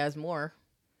 So if he has more,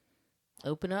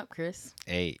 open up, Chris.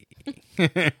 Hey.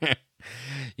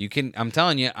 You can. I'm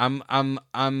telling you.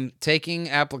 I'm taking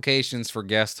applications for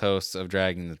guest hosts of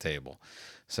Dragging the Table.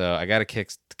 So I got to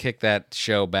kick that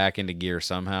show back into gear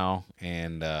somehow.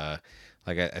 And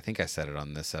like I think I said it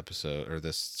on this episode or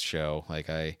this show. Like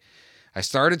I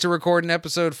started to record an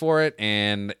episode for it,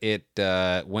 and it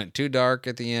went too dark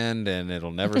at the end, and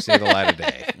it'll never see the light of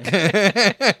day.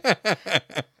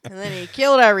 And then he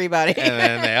killed everybody. And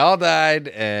then they all died,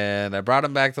 and I brought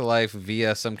them back to life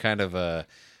via some kind of a,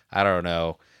 I don't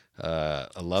know, a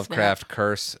Lovecraft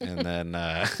curse, and then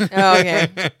Oh, okay.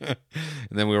 and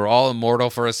then we were all immortal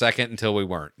for a second until we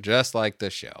weren't, just like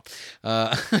this show.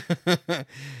 But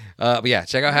yeah,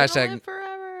 check out Live hashtag.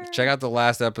 forever. Check out the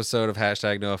last episode of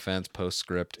hashtag No Offense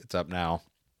postscript. It's up now.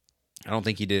 I don't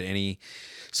think he did any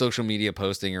social media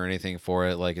posting or anything for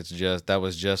it. Like that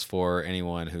was just for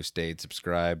anyone who stayed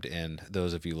subscribed, and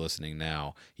those of you listening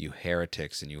now, you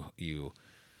heretics and you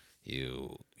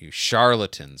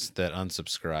charlatans that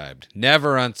unsubscribed.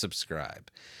 Never unsubscribe.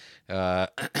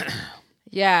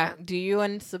 Yeah. Do you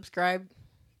unsubscribe?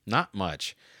 Not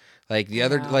much. Like the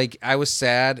other, Wow. like I was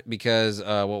sad because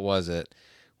what was it?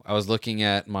 I was looking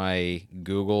at my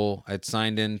Google. I'd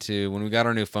signed into, when we got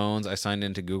our new phones, I signed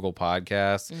into Google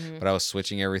Podcasts, but I was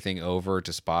switching everything over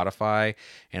to Spotify,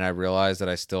 and I realized that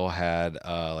I still had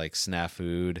like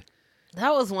Snafood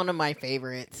That was one of my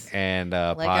favorites. and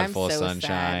Like, Pod I'm Full of so Sunshine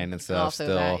sad. and stuff Also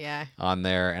still that, yeah. on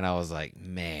there, and I was like,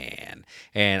 man,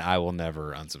 and I will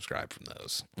never unsubscribe from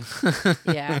those.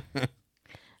 Yeah.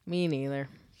 Me neither.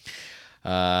 We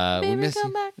Baby, miss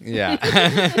come you. back.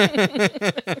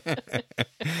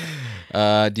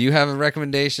 Yeah. Do you have a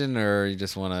recommendation, or you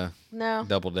just want to No.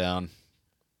 double down?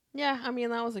 Yeah, I mean,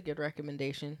 that was a good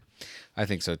recommendation. I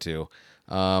think so too.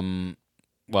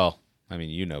 Well, I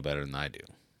mean, you know better than I do.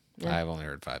 Yeah. I've only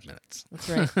heard 5 minutes. That's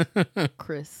right.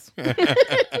 Chris.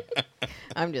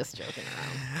 I'm just joking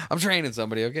around. I'm training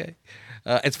somebody, okay?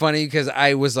 It's funny because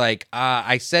I was like,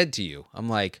 I said to you, I'm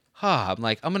like, I'm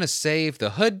going to save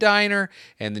the Hood Diner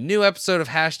and the new episode of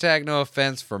hashtag No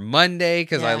Offense for Monday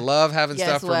because I Yeah. love having Guess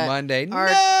stuff for what? Monday.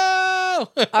 Our- No!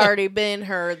 Already been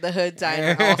heard the Hood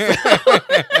Diner also.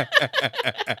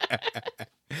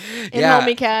 And Yeah.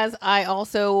 homie Kaz, I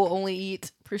also only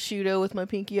eat prosciutto with my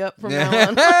pinky up from now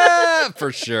on.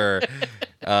 For sure.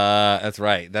 That's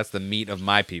right. That's the meat of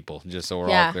my people, just so we're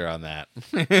all Yeah. clear on that.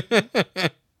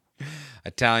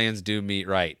 Italians do meat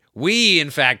right. We, in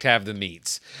fact, have the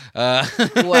meats.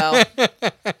 Well,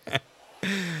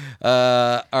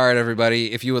 All right,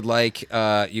 everybody. If you would like,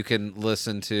 you can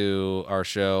listen to our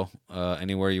show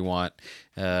anywhere you want,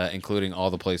 including all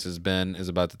the places Ben is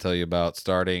about to tell you about,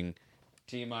 starting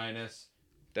T-minus.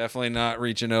 Definitely not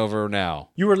reaching over now.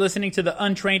 You are listening to The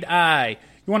Untrained Eye.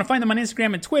 You want to find them on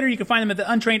Instagram and Twitter, you can find them at The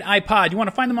Untrained iPod. You want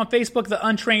to find them on Facebook, The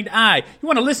Untrained Eye. You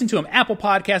want to listen to them, Apple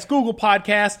Podcasts, Google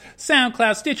Podcasts,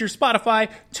 SoundCloud, Stitcher, Spotify,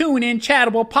 TuneIn,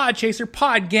 Chattable, Podchaser,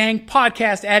 Podgang,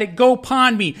 Podcast Addict, Go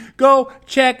Pond Me. Go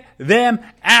check them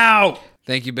out.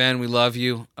 Thank you, Ben. We love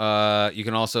you. You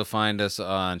can also find us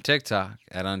on TikTok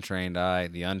at Untrained Eye,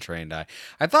 The Untrained Eye.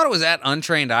 I thought it was at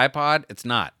Untrained iPod. It's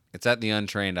not. It's at The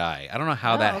Untrained Eye. I don't know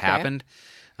how that okay. happened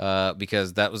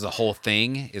because that was the whole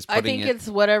thing. Is I putting think it's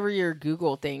whatever your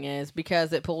Google thing is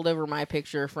because it pulled over my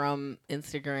picture from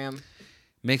Instagram.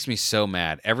 makes me so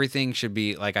mad. Everything should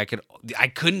be like I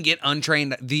couldn't get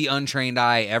The Untrained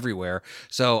Eye everywhere,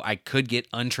 so I could get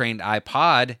Untrained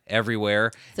iPod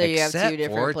everywhere. So you have two except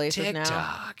different for places now?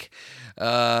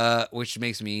 TikTok, which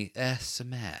makes me so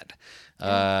mad.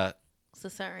 So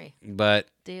sorry. But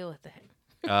Deal with it.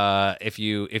 if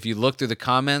you look through the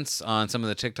comments on some of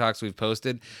the TikToks we've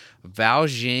posted, Val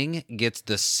Jing gets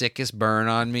the sickest burn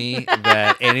on me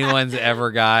that anyone's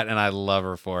ever got, and I love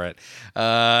her for it.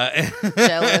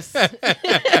 Jealous.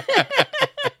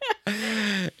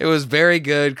 It was very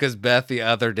good because Beth the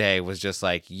other day was just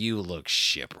like, "You look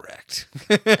shipwrecked."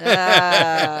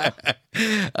 But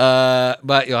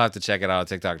you'll have to check it out on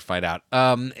TikTok to find out.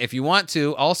 If you want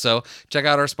to, also check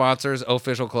out our sponsors,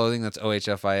 Official Clothing. That's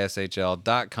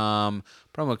ohfishl.com.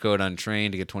 Promo code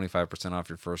Untrained to get 25% off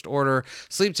your first order.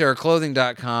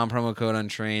 SleepTerrorClothing.com. Promo code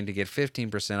Untrained to get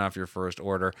 15% off your first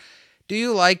order. Do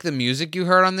you like the music you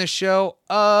heard on this show?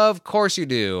 Of course you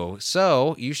do.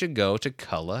 So you should go to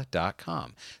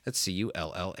Kullah.com. That's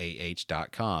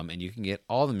CULLAH.com. And you can get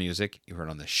all the music you heard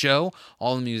on the show,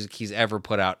 all the music he's ever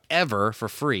put out ever for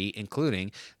free,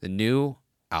 including the new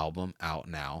album out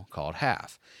now called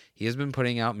Half. He has been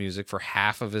putting out music for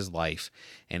half of his life,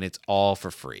 and it's all for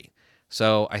free.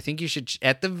 So I think you should,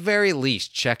 at the very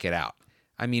least, check it out.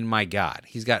 I mean, my God,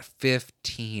 he's got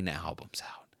 15 albums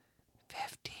out.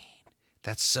 15.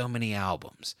 That's so many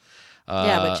albums.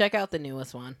 Yeah, but check out the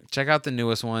newest one. Check out the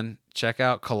newest one. Check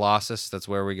out Colossus. That's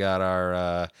where we got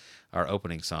our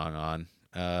opening song on.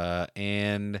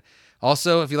 And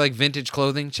also, if you like vintage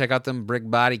clothing, check out them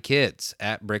Brick Body Kids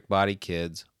at Brick Body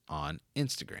Kids on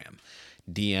Instagram.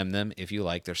 DM them if you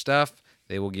like their stuff.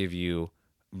 They will give you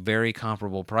very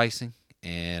comparable pricing,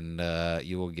 and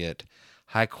you will get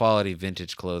high quality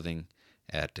vintage clothing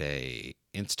at a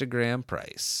Instagram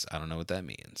price. I don't know what that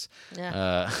means.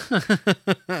 Yeah.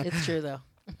 It's true, though.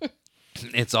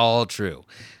 It's all true.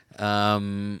 Is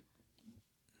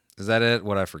that it?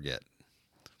 What'd I forget?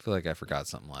 I feel like I forgot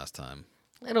something last time.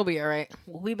 It'll be all right.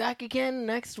 We'll be back again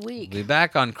next week. We'll be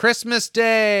back on Christmas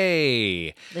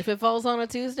Day. If it falls on a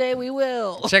Tuesday, we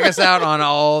will. Check us out on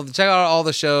all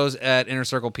the shows at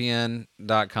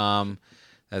innercirclepn.com.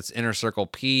 That's Inner Circle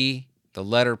P, the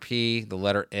letter P, the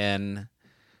letter N.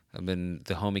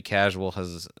 The homie Casual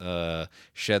has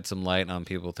shed some light on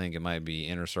people think it might be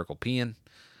Inner Circle Peeing.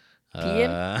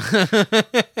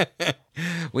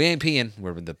 We ain't peeing.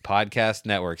 We're with the podcast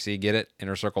network. See, get it?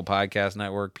 Inner Circle Podcast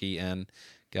Network, PN.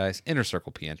 Guys, Inner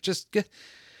Circle PN. Just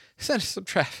send us some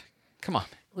traffic. Come on.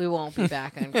 We won't be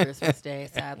back on Christmas Day,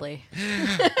 sadly.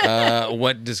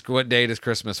 What day does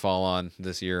Christmas fall on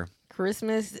this year?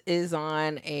 Christmas is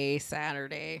on a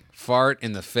Saturday. Fart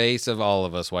in the face of all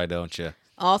of us, why don't you?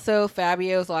 Also,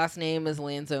 Fabio's last name is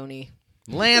Lanzoni.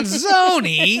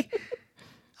 Lanzoni?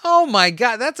 Oh my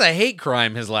God, that's a hate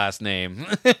crime, his last name.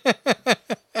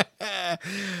 I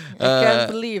can't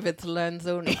believe it's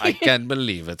Lanzoni. I can't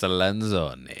believe it's a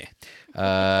Lanzoni.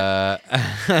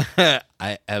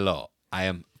 Hello, I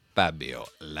am Fabio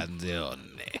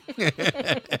Lanzoni.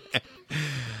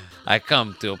 I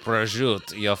come to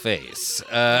prosciutto your face.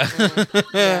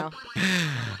 Yeah.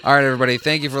 All right, everybody,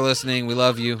 thank you for listening. We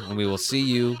love you, and we will see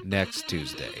you next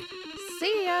Tuesday.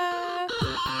 See ya.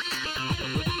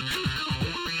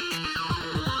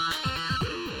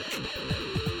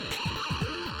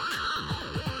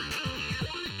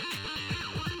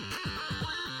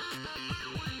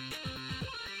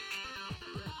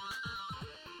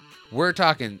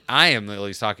 I am at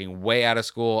least talking way out of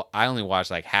school. I only watched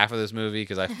like half of this movie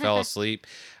because I fell asleep.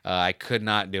 I could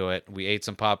not do it. We ate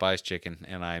some Popeye's chicken,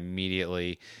 and I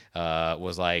immediately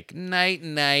was like, night,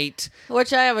 night.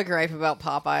 Which I have a gripe about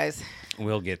Popeyes.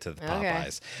 We'll get to the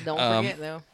Popeyes. Okay. Don't forget, though.